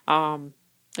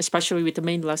 especially with the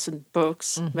main lesson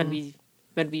books when we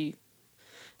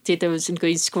did those in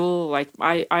grade school. Like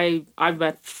I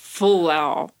went full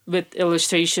out with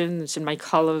illustrations and my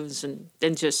colors and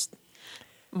just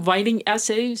writing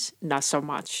essays. Not so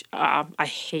much. I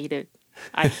hated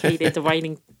the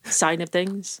writing side of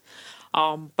things.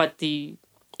 But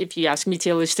if you ask me to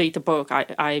illustrate the book,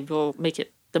 I will make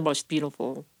it the most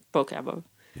beautiful book ever.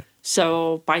 Yeah.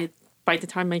 So by the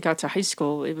time I got to high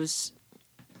school, it was,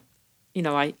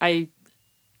 I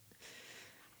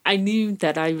knew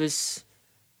that I was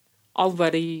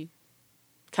already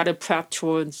kind of prepped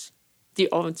towards the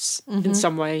arts in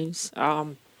some ways.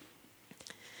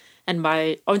 And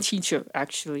my own teacher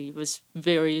actually was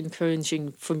very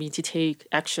encouraging for me to take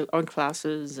actual art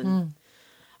classes. And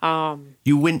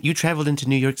You traveled into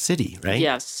New York City, right?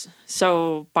 yes.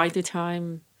 So by the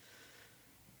time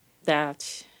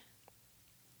that,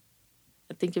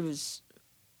 I think it was,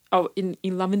 in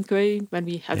 11th grade, when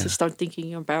we had to start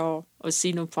thinking about a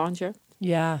senior project.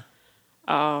 Yeah.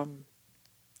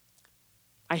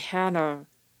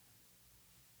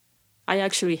 I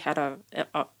actually had an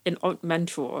art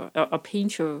mentor, a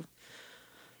painter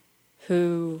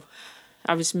who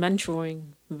I was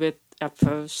mentoring with at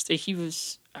first. He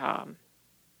was, I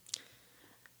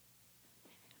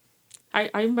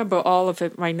remember all of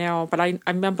it right now, but I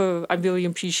remember I really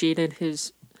appreciated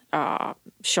his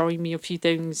showing me a few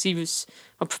things. He was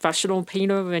a professional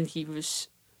painter, and his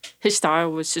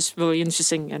style was just really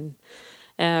interesting,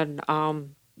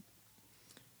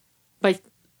 but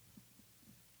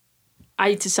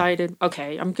I decided,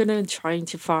 okay, I'm gonna try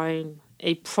to find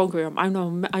a program. I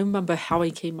remember how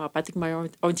it came up. I think my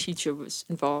own teacher was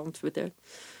involved with it,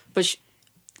 but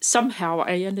somehow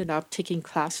I ended up taking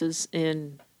classes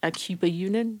at Cuba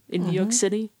Union in New York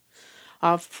City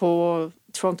for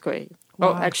 12th grade.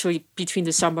 Wow. Oh, actually, between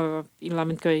the summer of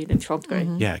 11th grade and 12th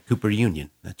grade. Yeah, Cooper Union.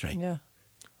 That's right. Yeah.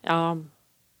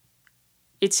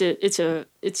 It's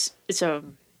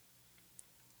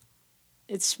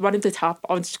one of the top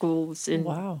art schools in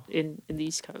the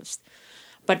East Coast,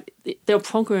 but their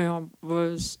program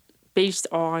was based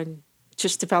on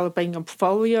just developing a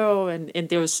portfolio, and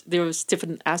there was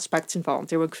different aspects involved.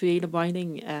 There were creative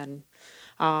writing and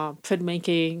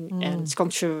printmaking and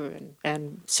sculpture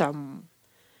and some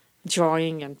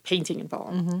drawing and painting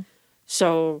involved.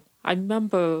 So I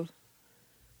remember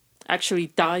actually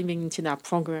diving into that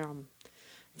program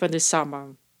for the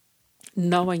summer,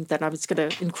 knowing that I was going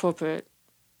to incorporate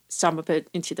some of it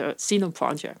into the Sino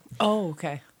project. Oh,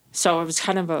 okay. So I was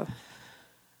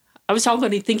I was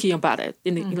already thinking about it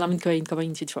in the 11th grade going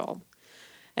into 12th.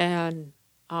 And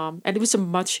it was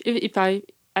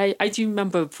I do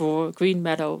remember for Green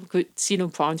Meadow, Sino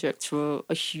projects were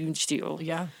a huge deal.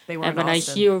 Yeah, they were. And when I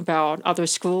hear about other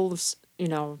schools,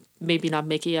 maybe not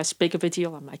making as big of a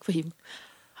deal, I'm like, wait,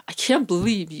 I can't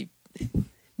believe you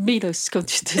made us go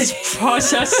through this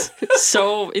process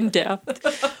so in depth.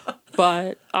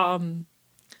 But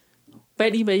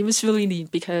anyway, it was really neat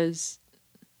because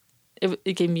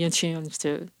it gave me a chance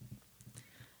to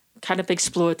kind of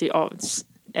explore the arts.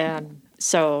 And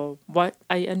so what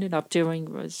I ended up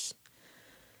doing was,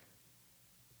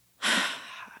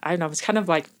 I don't know, it was kind of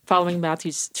like following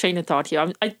Matthew's train of thought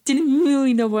here. I didn't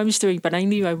really know what I was doing, but I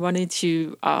knew I wanted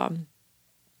to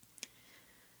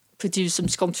produce some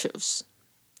sculptures,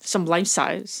 some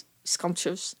life-size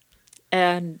sculptures.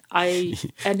 And I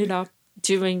ended up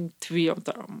doing 3 of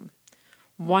them.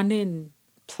 One in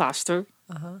plaster,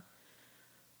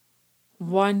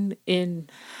 one in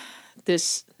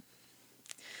this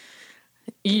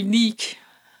unique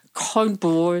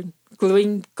cardboard,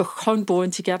 gluing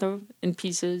cardboard together in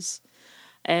pieces.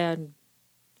 And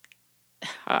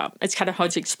it's kind of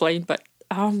hard to explain, but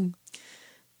and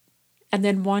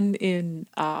then one in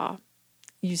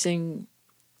using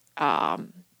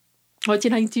what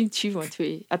did I do 2 or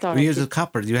 3? I thought you used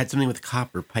copper. You had something with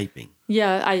copper piping.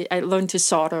 Yeah, I learned to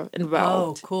solder and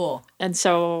weld. Oh, cool. And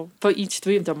so for each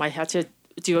 3 of them, I had to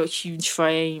do a huge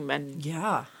frame and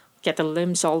get the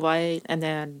limbs all right, and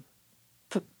then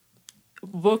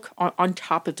work on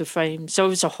top of the frame. So it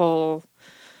was a whole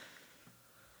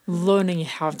learning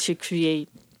how to create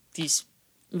these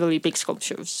really big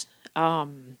sculptures.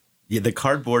 The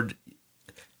cardboard,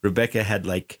 Rebecca had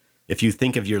if you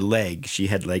think of your leg, she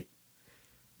had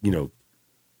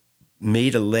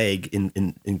made a leg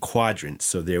in quadrants.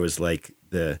 So there was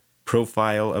the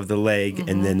profile of the leg,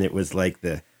 and then it was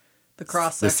the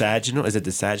cross section. The sagittal. Is it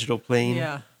the sagittal plane?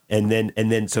 Yeah. And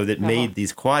then so that made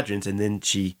these quadrants, and then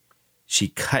she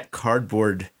cut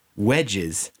cardboard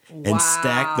wedges and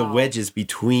stacked the wedges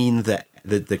between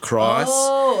the cross.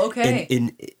 Oh, okay.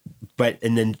 And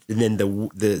then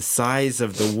the size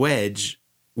of the wedge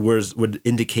would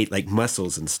indicate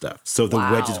muscles and stuff. So the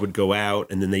wedges would go out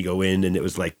and then they go in, and it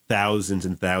was thousands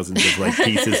and thousands of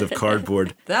pieces of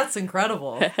cardboard. That's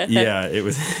incredible. Yeah, it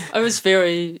was. It was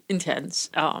very intense.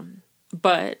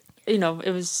 But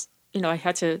it was. I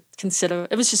had to consider.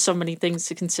 It was just so many things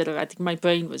to consider. I think my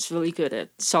brain was really good at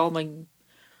solving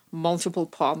multiple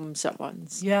problems at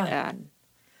once. Yeah.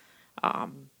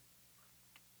 And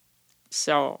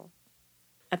so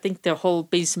I think the whole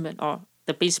basement of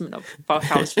our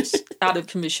house was out of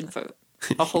commission for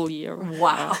a whole year.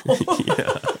 Wow.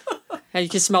 And you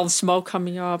could smell the smoke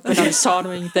coming up, and I was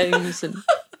soldering things and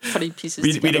putting pieces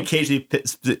together. We'd occasionally,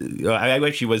 I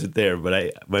actually wasn't there,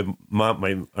 but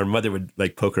our mother would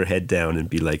poke her head down and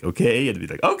be like, okay, and be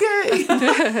like, okay.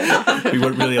 We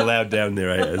weren't really allowed down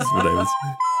there. That's what I was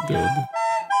doing.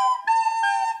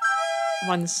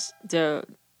 Once the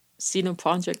Sino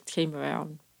project came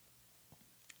around,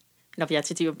 we had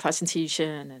to do a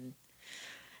presentation, and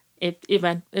it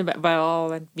went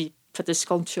well, and we put the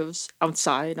sculptures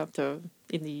outside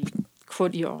in the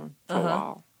courtyard for a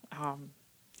while.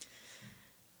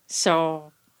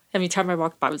 So every time I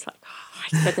walked by, I was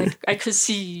like, I could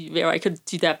see where I could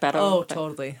do that better. Oh,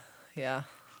 totally. Yeah.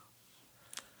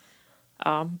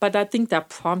 But I think that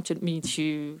prompted me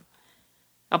to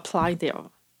apply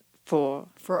there for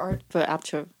art for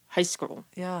after high school.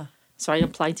 Yeah. So I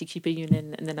applied to Cooper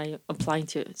Union, and then I applied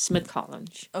to Smith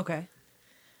College. Okay.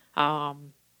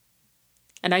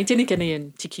 And I didn't get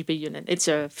into Cooper Union. It's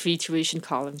a free tuition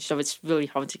college, so it's really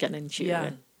hard to get into. Yeah.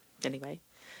 And anyway,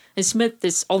 and Smith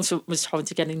was hard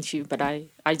to get into, but I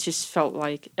just felt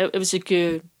like it was a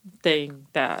good thing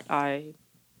that I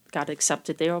got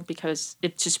accepted there because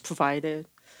it just provided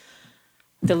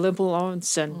the liberal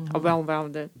arts and a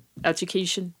well-rounded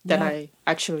education that I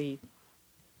actually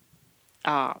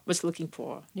was looking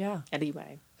for. Yeah.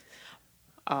 Anyway.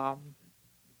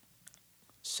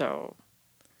 So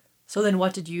then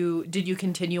did you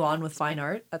continue on with fine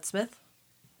art at Smith?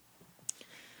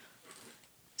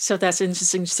 So that's an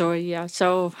interesting story, yeah.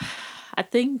 So I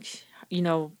think,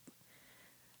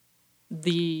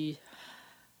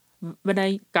 when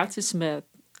I got to Smith,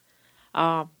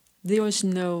 there was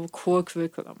no core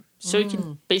curriculum. So you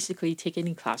can basically take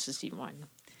any classes you want.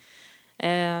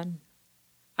 And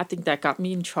I think that got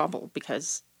me in trouble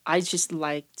because I just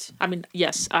liked,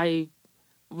 yes, I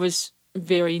was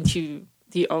very into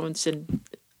the arts and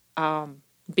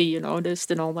being an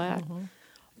artist and all that.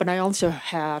 But I also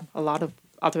had a lot of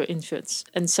other interests.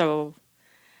 And so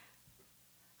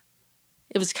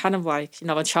it was kind of like,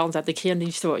 a child at the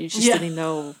candy store. You just didn't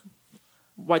know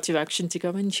what direction to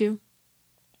go into.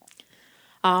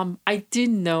 I did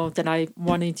know that I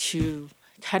wanted to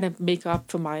kind of make up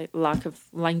for my lack of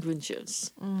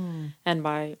languages and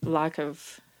my lack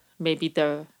of maybe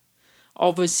the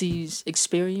overseas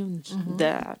experience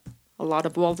that a lot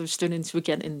of Waldorf students would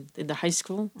get in the high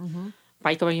school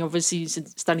by going overseas and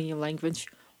studying a language.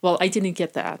 Well, I didn't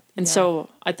get that. And so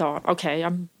I thought, okay,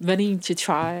 I'm ready to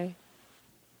try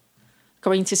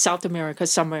going to South America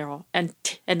somewhere. And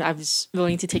I was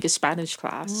willing to take a Spanish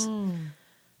class.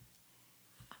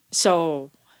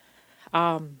 So,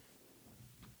 but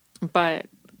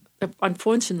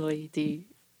unfortunately,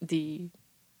 the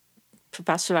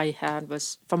professor I had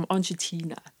was from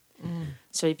Argentina.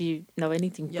 So if you know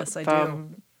anything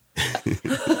from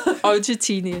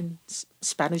Argentinian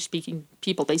Spanish-speaking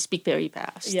people, they speak very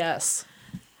fast. Yes.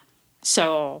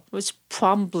 So it was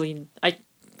probably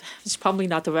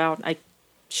not the route I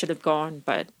should have gone,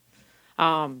 but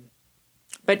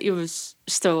it was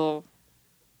still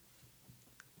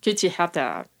good to have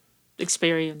that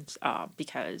experience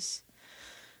because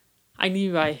I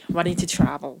knew I wanted to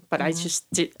travel, but I just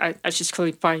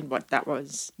couldn't find what that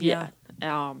was yet.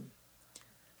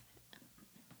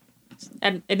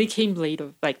 And it came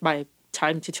later, like my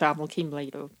time to travel came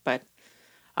later, but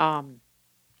my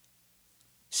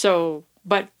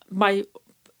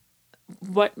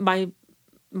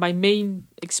main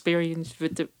experience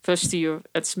with the first year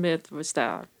at Smith was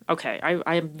that, okay,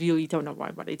 I really don't know what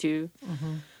I want to do.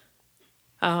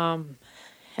 And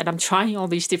I'm trying all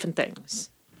these different things.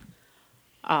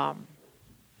 But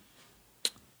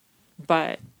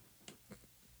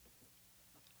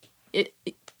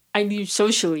I knew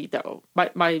socially, though,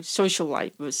 my social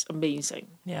life was amazing.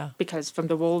 Yeah. Because from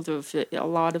the Waldorf, a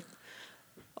lot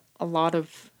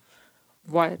of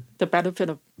what the benefit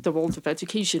of the Waldorf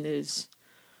education is,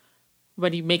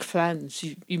 when you make friends,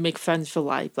 you make friends for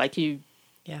life. Like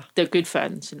they're good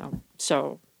friends,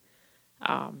 So,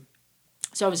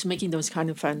 so I was making those kind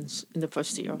of friends in the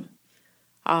first year.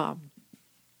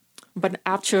 But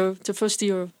after the first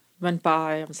year went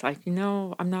by, I was like,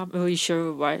 I'm not really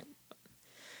sure what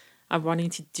I'm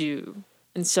wanting to do.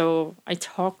 And so I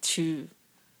talked to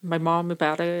my mom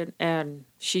about it, and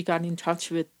she got in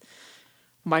touch with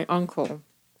my uncle,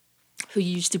 who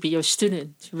used to be a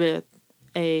student with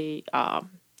a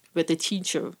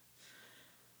teacher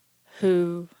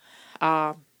who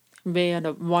ran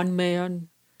a one-man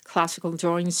classical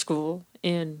drawing school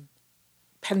in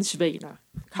Pennsylvania,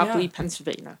 Copley,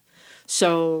 Pennsylvania.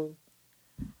 So,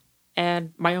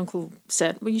 and my uncle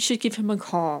said, well, you should give him a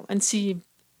call and see if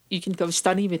you can go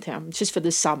study with him just for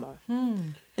the summer.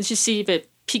 And just see if it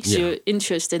piques your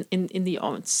interest in the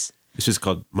arts. This is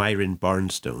called Myron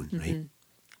Barnstone, right?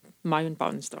 Myron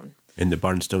Barnstone. In the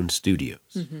Barnstone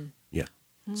Studios. Yeah.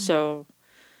 So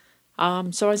I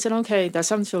said, okay, that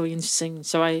sounds really interesting.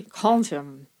 So I called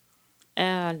him,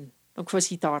 and of course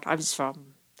he thought I was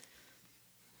from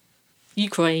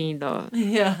Ukraine or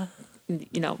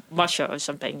Russia or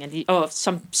something, and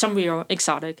somewhere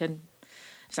exotic, and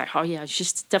he's like, oh yeah, you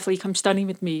should definitely come study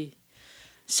with me.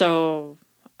 So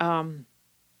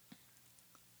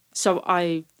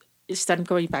I, instead of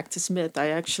going back to Smith, I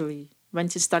actually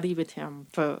went to study with him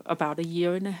for about a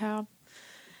year and a half,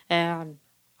 and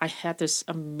I had this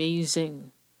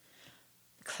amazing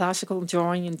classical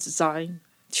drawing and design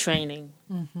training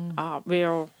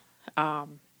where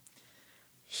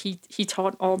he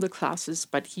taught all the classes,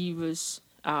 but he was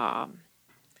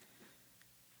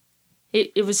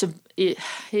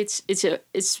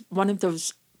it's one of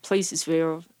those places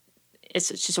where it's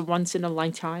just a once in a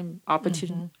lifetime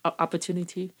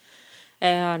opportunity,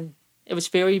 and it was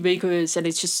very rigorous, and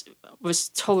it just was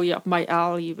totally up my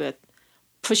alley with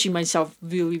pushing myself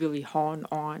really, really hard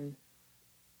on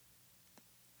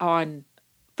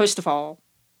first of all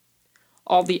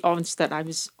the arts that I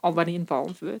was already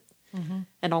involved with,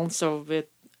 and also with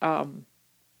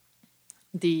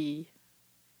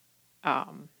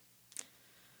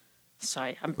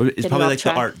sorry, it's probably like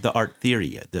the art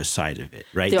theory, the side of it,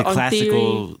 right? The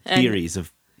classical theories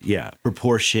of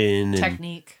proportion,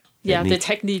 technique. The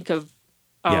technique of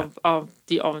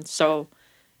the art. So,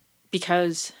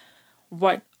 because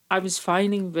what I was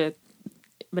finding with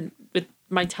with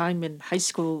my time in high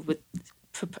school with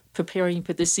preparing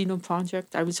for the Zeno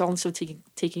project, I was also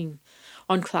taking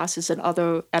on classes at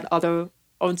other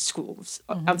own schools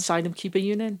outside of Cuba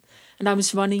Union, and I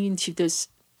was running into this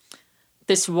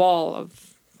wall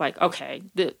of like, okay,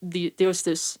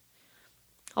 there's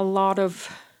a lot of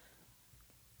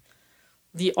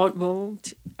the art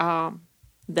world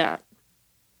that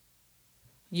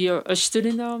you're a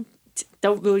student of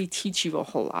don't really teach you a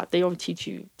whole lot. They don't teach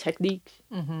you technique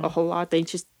a whole lot. They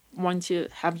just want to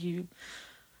have you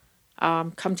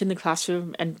come to the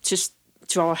classroom and just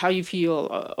draw how you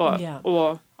feel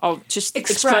or just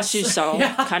express yourself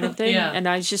kind of thing. Yeah. And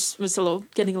I just was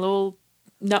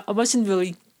I wasn't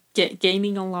really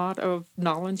gaining a lot of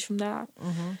knowledge from that.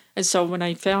 And so when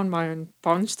I found my own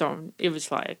Barnstone, it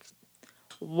was like,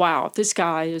 wow, this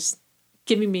guy is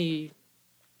giving me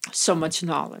so much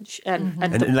knowledge and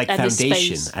like and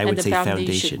foundation. Space, I would say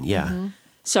foundation. Yeah.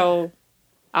 So,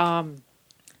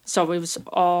 so it was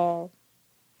all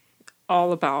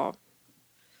about,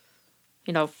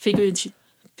 figure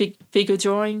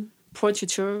drawing,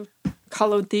 portraiture,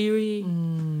 color theory,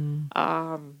 and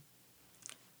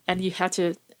you had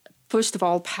to first of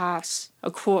all pass a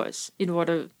course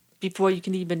before you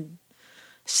can even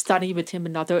study with him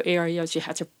in other areas. You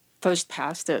had to first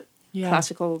pass the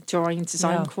classical drawing and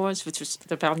design course, which was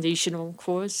the foundational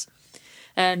course.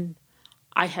 And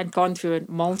I had gone through it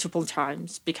multiple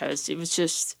times because it was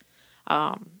just,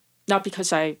 not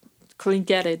because I couldn't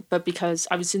get it, but because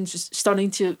I was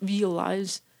starting to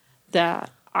realize that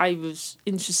I was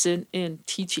interested in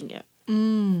teaching it.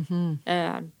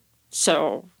 And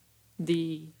so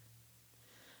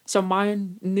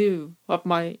mine knew of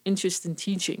my interest in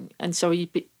teaching, and so he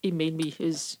made me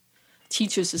his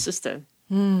teacher's assistant.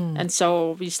 And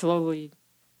so we slowly,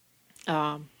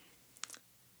 I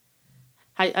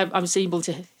was able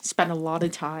to spend a lot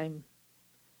of time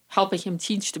helping him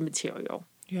teach the material.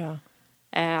 Yeah.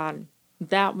 And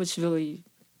that was really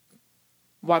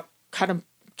what kind of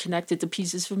connected the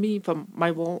pieces for me from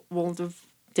my Waldorf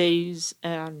days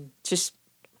and just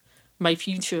my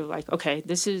future. Like, okay,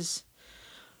 this is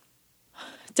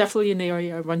definitely an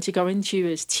area I want to go into,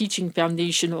 is teaching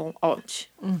foundational art.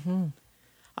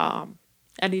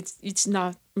 And it's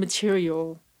not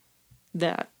material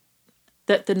that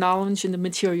the knowledge and the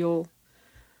material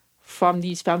from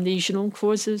these foundational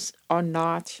courses are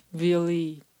not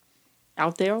really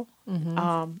out there.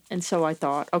 And so I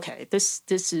thought, okay, this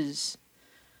is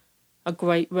a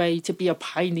great way to be a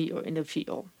pioneer in the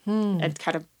field and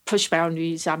kind of push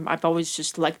boundaries. I've always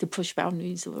just liked to push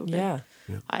boundaries a little bit.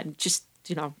 And just,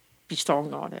 be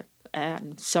strong on it.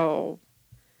 And so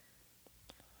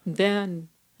then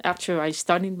after I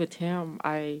studied with him,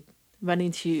 I went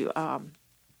into,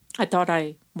 I thought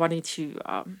I wanted to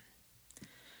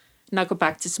not go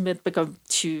back to Smith, but go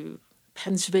to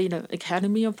Pennsylvania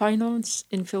Academy of Fine Arts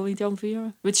in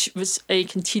Philadelphia, which was a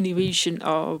continuation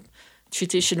of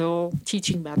traditional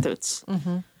teaching methods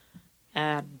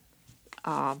and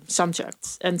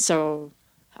subjects. And so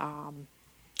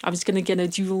I was going to get a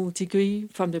dual degree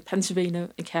from the Pennsylvania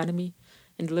Academy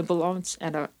in liberal arts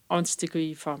and an arts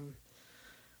degree from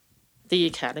the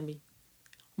academy.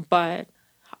 But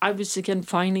I was again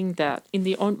finding that in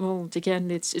the art world,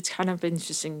 again, it's kind of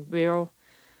interesting where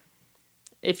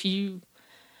if you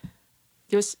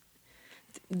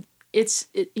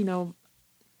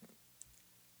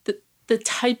the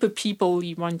type of people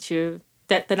you want to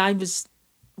that I was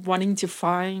wanting to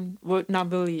find were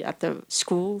not really at the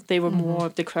school. They were more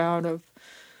of the crowd of,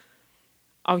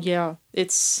 oh yeah,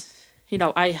 it's,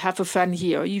 I have a friend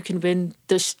here. You can win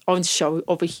this on show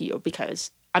over here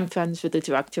because I'm friends with the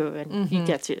director and you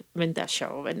get to win that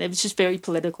show. And it was just very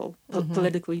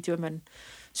politically driven.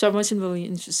 So I wasn't really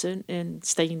interested in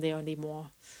staying there anymore.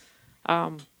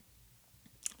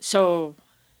 So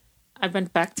I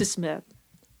went back to Smith.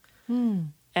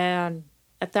 And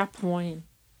at that point,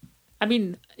 I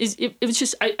mean, it was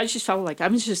just, I just felt like I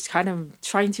was just kind of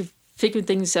trying to figure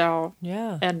things out.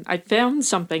 Yeah. And I found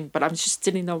something, but I just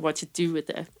didn't know what to do with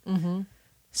it.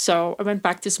 So I went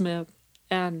back to Smith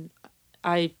and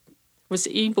I was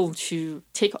able to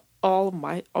take all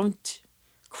my own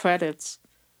credits,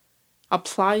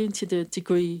 apply into the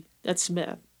degree at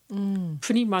Smith,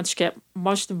 pretty much get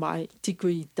most of my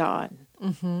degree done,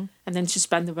 and then just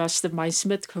spend the rest of my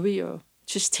Smith career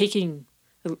just taking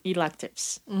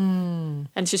electives and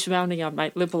just rounding out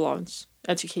my liberal arts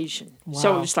education. Wow.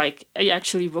 So it was like, it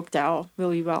actually worked out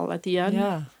really well at the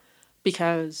end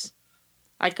because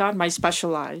I got my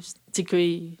specialized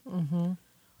degree.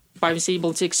 I was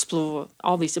able to explore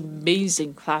all these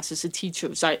amazing classes of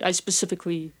teachers. I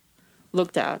specifically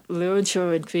looked at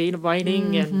literature and creative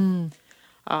writing and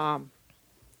all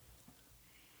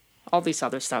these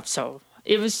other stuff. So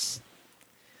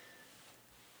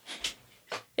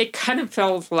it kind of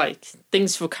felt like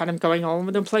things were kind of going all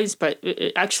over the place, but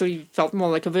it actually felt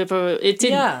more like a river. It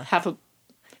didn't have a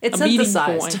meeting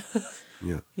point.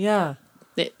 Yeah.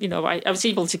 I was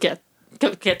able to get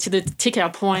to the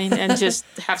tick-out point and just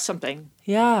have something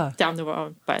down the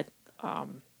road.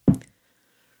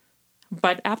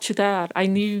 But after that, I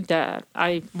knew that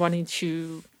I wanted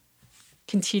to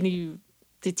continue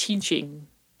the teaching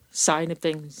side of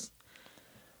things.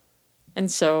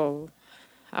 And so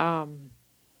I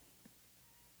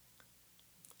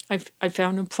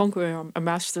found a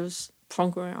master's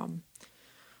program,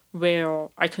 where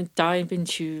I could dive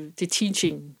into the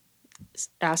teaching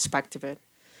aspect of it.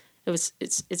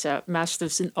 It's a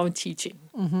master's in art teaching.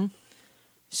 Mm-hmm.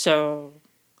 So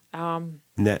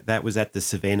that was at the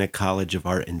Savannah College of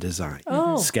Art and Design.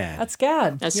 Oh, SCAD. That's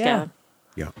SCAD. That's SCAD.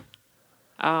 Yeah.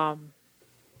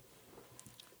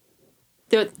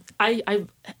 I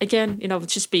again,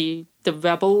 just be the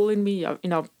rebel in me,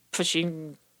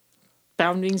 pushing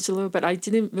boundaries a little, but I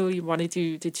didn't really want to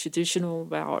do the traditional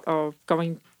route of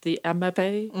going the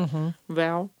MFA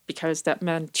route, because that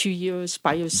meant 2 years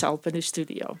by yourself in a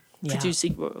studio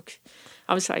producing work.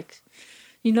 I was like,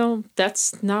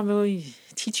 that's not really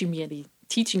teaching me any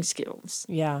teaching skills.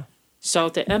 Yeah. So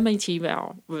the MAT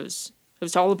route was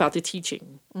all about the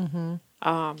teaching. Mm-hmm.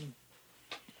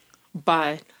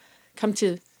 But come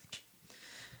to,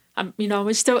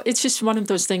 it's just one of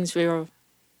those things where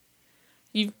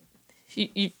you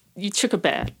took a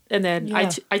bet, and then I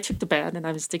took the bet, and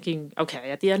I was thinking,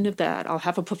 okay, at the end of that, I'll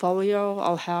have a portfolio,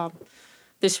 I'll have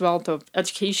this wealth of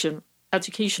educational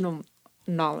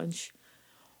knowledge,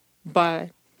 but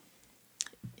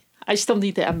I still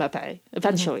need the MFA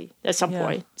eventually at some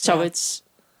point. So it's,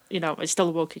 it's still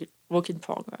a work in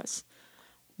progress.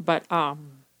 But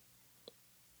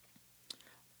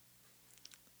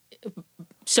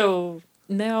so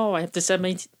now I have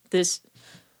this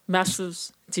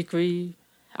master's degree,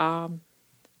 and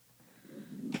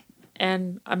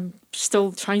I'm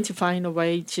still trying to find a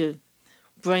way to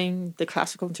bring the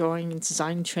classical drawing and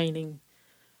design training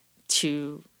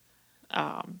to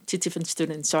different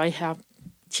students. So I have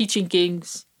teaching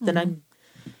gigs that I'm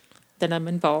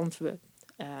involved with,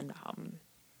 and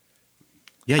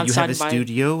you have a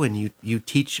studio, and you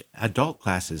teach adult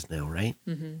classes now, right?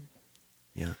 Mm-hmm.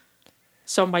 Yeah.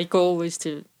 So my goal is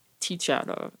to teach at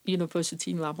a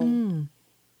university level.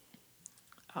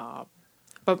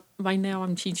 But right now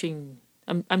I'm teaching.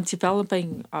 I'm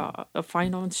developing a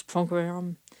fine arts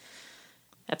program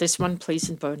at this one place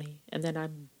in Bernie, and then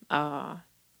I'm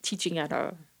teaching at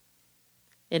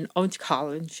an art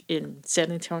college in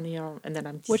San Antonio, and then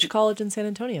I'm Which college in San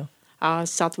Antonio?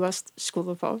 Southwest School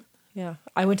of Art. Yeah,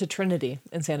 I went to Trinity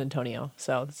in San Antonio,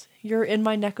 so you're in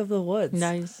my neck of the woods.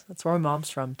 Nice. That's where my mom's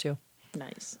from too.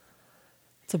 Nice.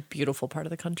 It's a beautiful part of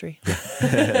the country.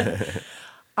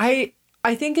 I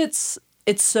think it's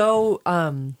so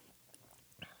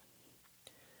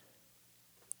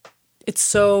it's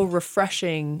so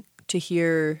refreshing to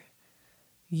hear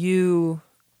you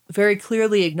very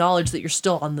clearly acknowledge that you're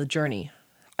still on the journey.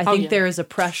 I think there is a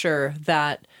pressure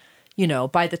that,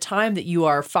 by the time that you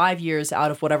are 5 years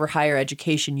out of whatever higher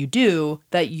education you do,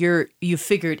 that you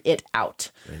figured it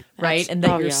out, right? And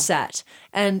that you're set.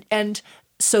 And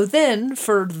so then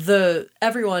for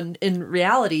everyone in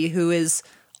reality who is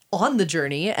on the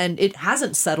journey and it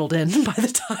hasn't settled in by the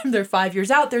time they're 5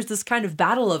 years out, there's this kind of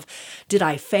battle of, did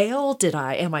I fail?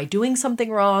 Am I doing something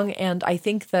wrong? And I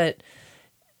think that,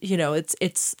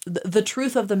 it's the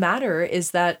truth of the matter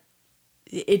is that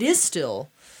it is still,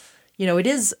 it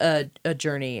is a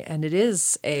journey, and it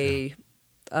is a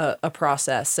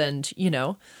process, and,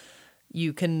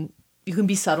 you can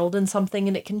be settled in something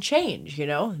and it can change,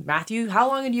 Matthew, how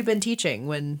long had you been teaching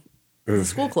when the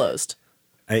school closed?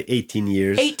 18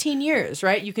 years. 18 years,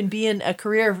 right? You can be in a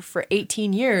career for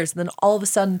 18 years, and then all of a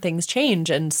sudden things change,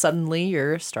 and suddenly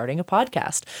you're starting a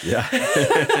podcast. Yeah.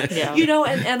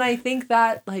 And I think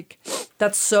that,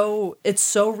 it's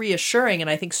so reassuring, and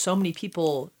I think so many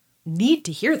people need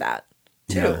to hear that,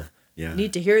 too. Yeah.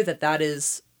 Need to hear that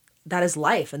is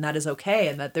life, and that is okay,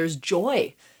 and that there's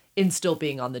joy in still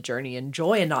being on the journey, and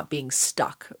joy in not being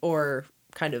stuck or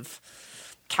kind of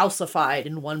calcified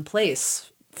in one place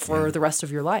for the rest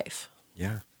of your life.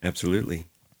 Yeah, absolutely.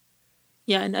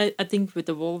 Yeah, and I think with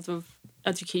the world of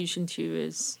education too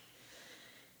is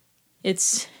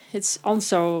it's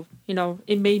also,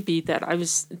 it may be that I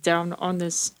was down on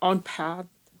this path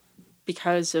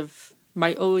because of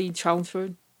my early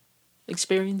childhood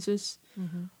experiences.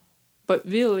 Mm-hmm. But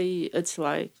really it's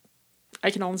like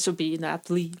I can also be an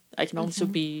athlete. I can also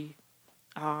be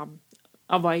a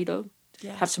writer,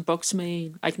 have some books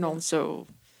made. I can also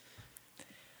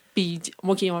be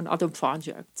working on other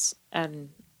projects. And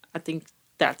I think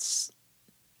that's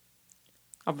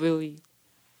a really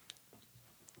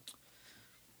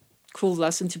cool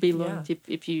lesson to be learned.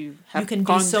 If you have can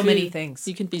be so many things.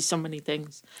 You can be so many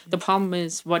things. The problem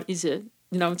is, what is it?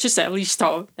 Just at least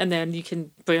start, and then you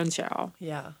can branch out.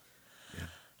 Yeah.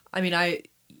 I mean,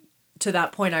 to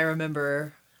that point, I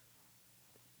remember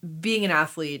being an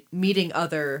athlete, meeting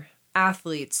other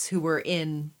athletes who were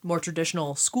in more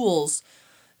traditional schools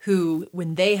who,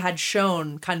 when they had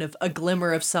shown kind of a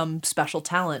glimmer of some special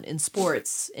talent in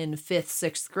sports in 5th,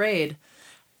 6th grade,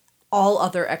 all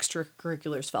other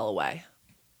extracurriculars fell away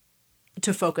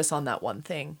to focus on that one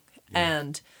thing. Yeah.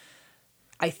 And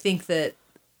I think that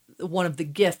one of the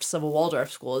gifts of a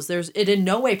Waldorf school is it in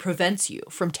no way prevents you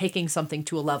from taking something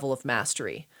to a level of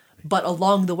mastery. But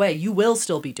along the way, you will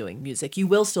still be doing music. You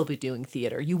will still be doing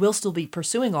theater. You will still be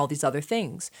pursuing all these other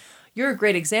things. You're a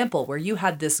great example where you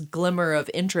had this glimmer of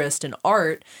interest in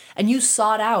art and you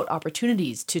sought out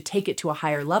opportunities to take it to a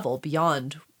higher level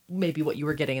beyond maybe what you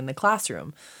were getting in the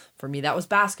classroom. For me, that was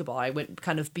basketball. I went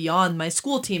kind of beyond my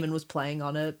school team and was playing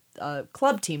on a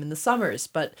club team in the summers.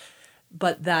 But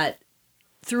that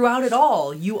throughout it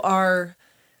all, you are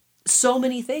so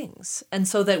many things. And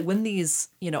so that when these,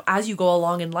 as you go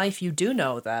along in life, you do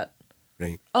know that,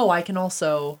 I can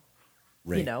also,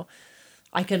 I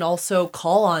can also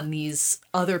call on these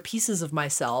other pieces of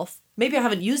myself. Maybe I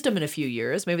haven't used them in a few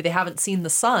years. Maybe they haven't seen the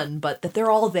sun, but that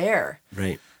they're all there.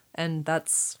 Right. And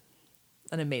that's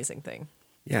an amazing thing.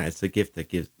 Yeah, it's a gift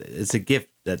that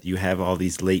you have all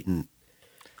these latent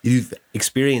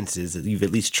experiences that you've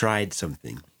at least tried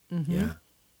something. Mm-hmm. Yeah.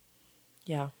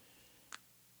 Yeah.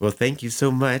 Well, thank you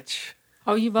so much.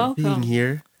 Oh, you're welcome. For being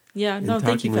here. Yeah, no,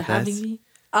 thank you for having me.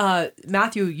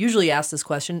 Matthew usually asks this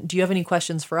question. Do you have any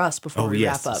questions for us before we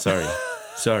wrap up?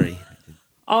 Sorry.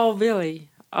 Oh, really?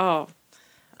 Oh,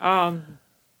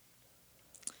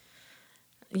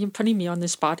 you're putting me on the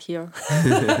spot here.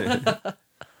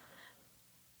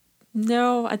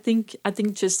 No, I think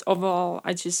just overall,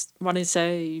 I just want to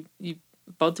say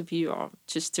both of you are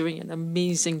just doing an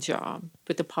amazing job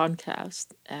with the podcast.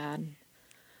 And,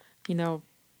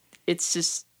 it's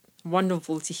just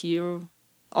wonderful to hear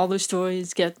all the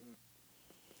stories, give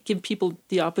people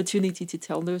the opportunity to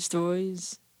tell their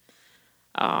stories.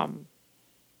 Because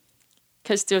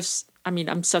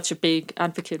I'm such a big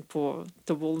advocate for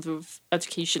the world of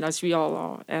education, as we all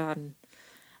are. And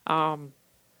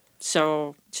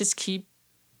so just keep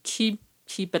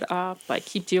it up,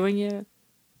 keep doing it,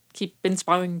 keep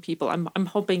inspiring people. I'm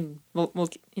hoping we'll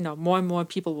more and more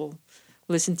people will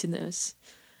listen to this,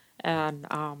 and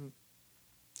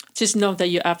just know that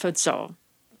your efforts are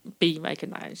being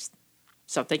recognized.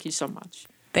 So thank you so much.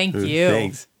 Thank you.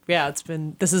 Thanks. Yeah,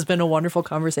 this has been a wonderful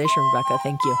conversation, Rebecca.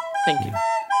 Thank you. Thank you.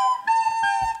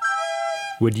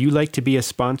 Would you like to be a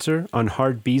sponsor on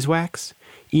Hard Beeswax?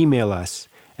 Email us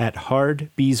at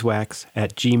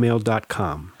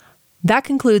hardbeeswax@gmail.com. That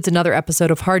concludes another episode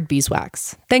of Hard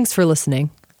Beeswax. Thanks for listening.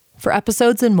 For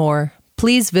episodes and more,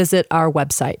 please visit our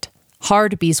website,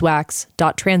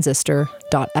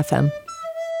 hardbeeswax.transistor.fm.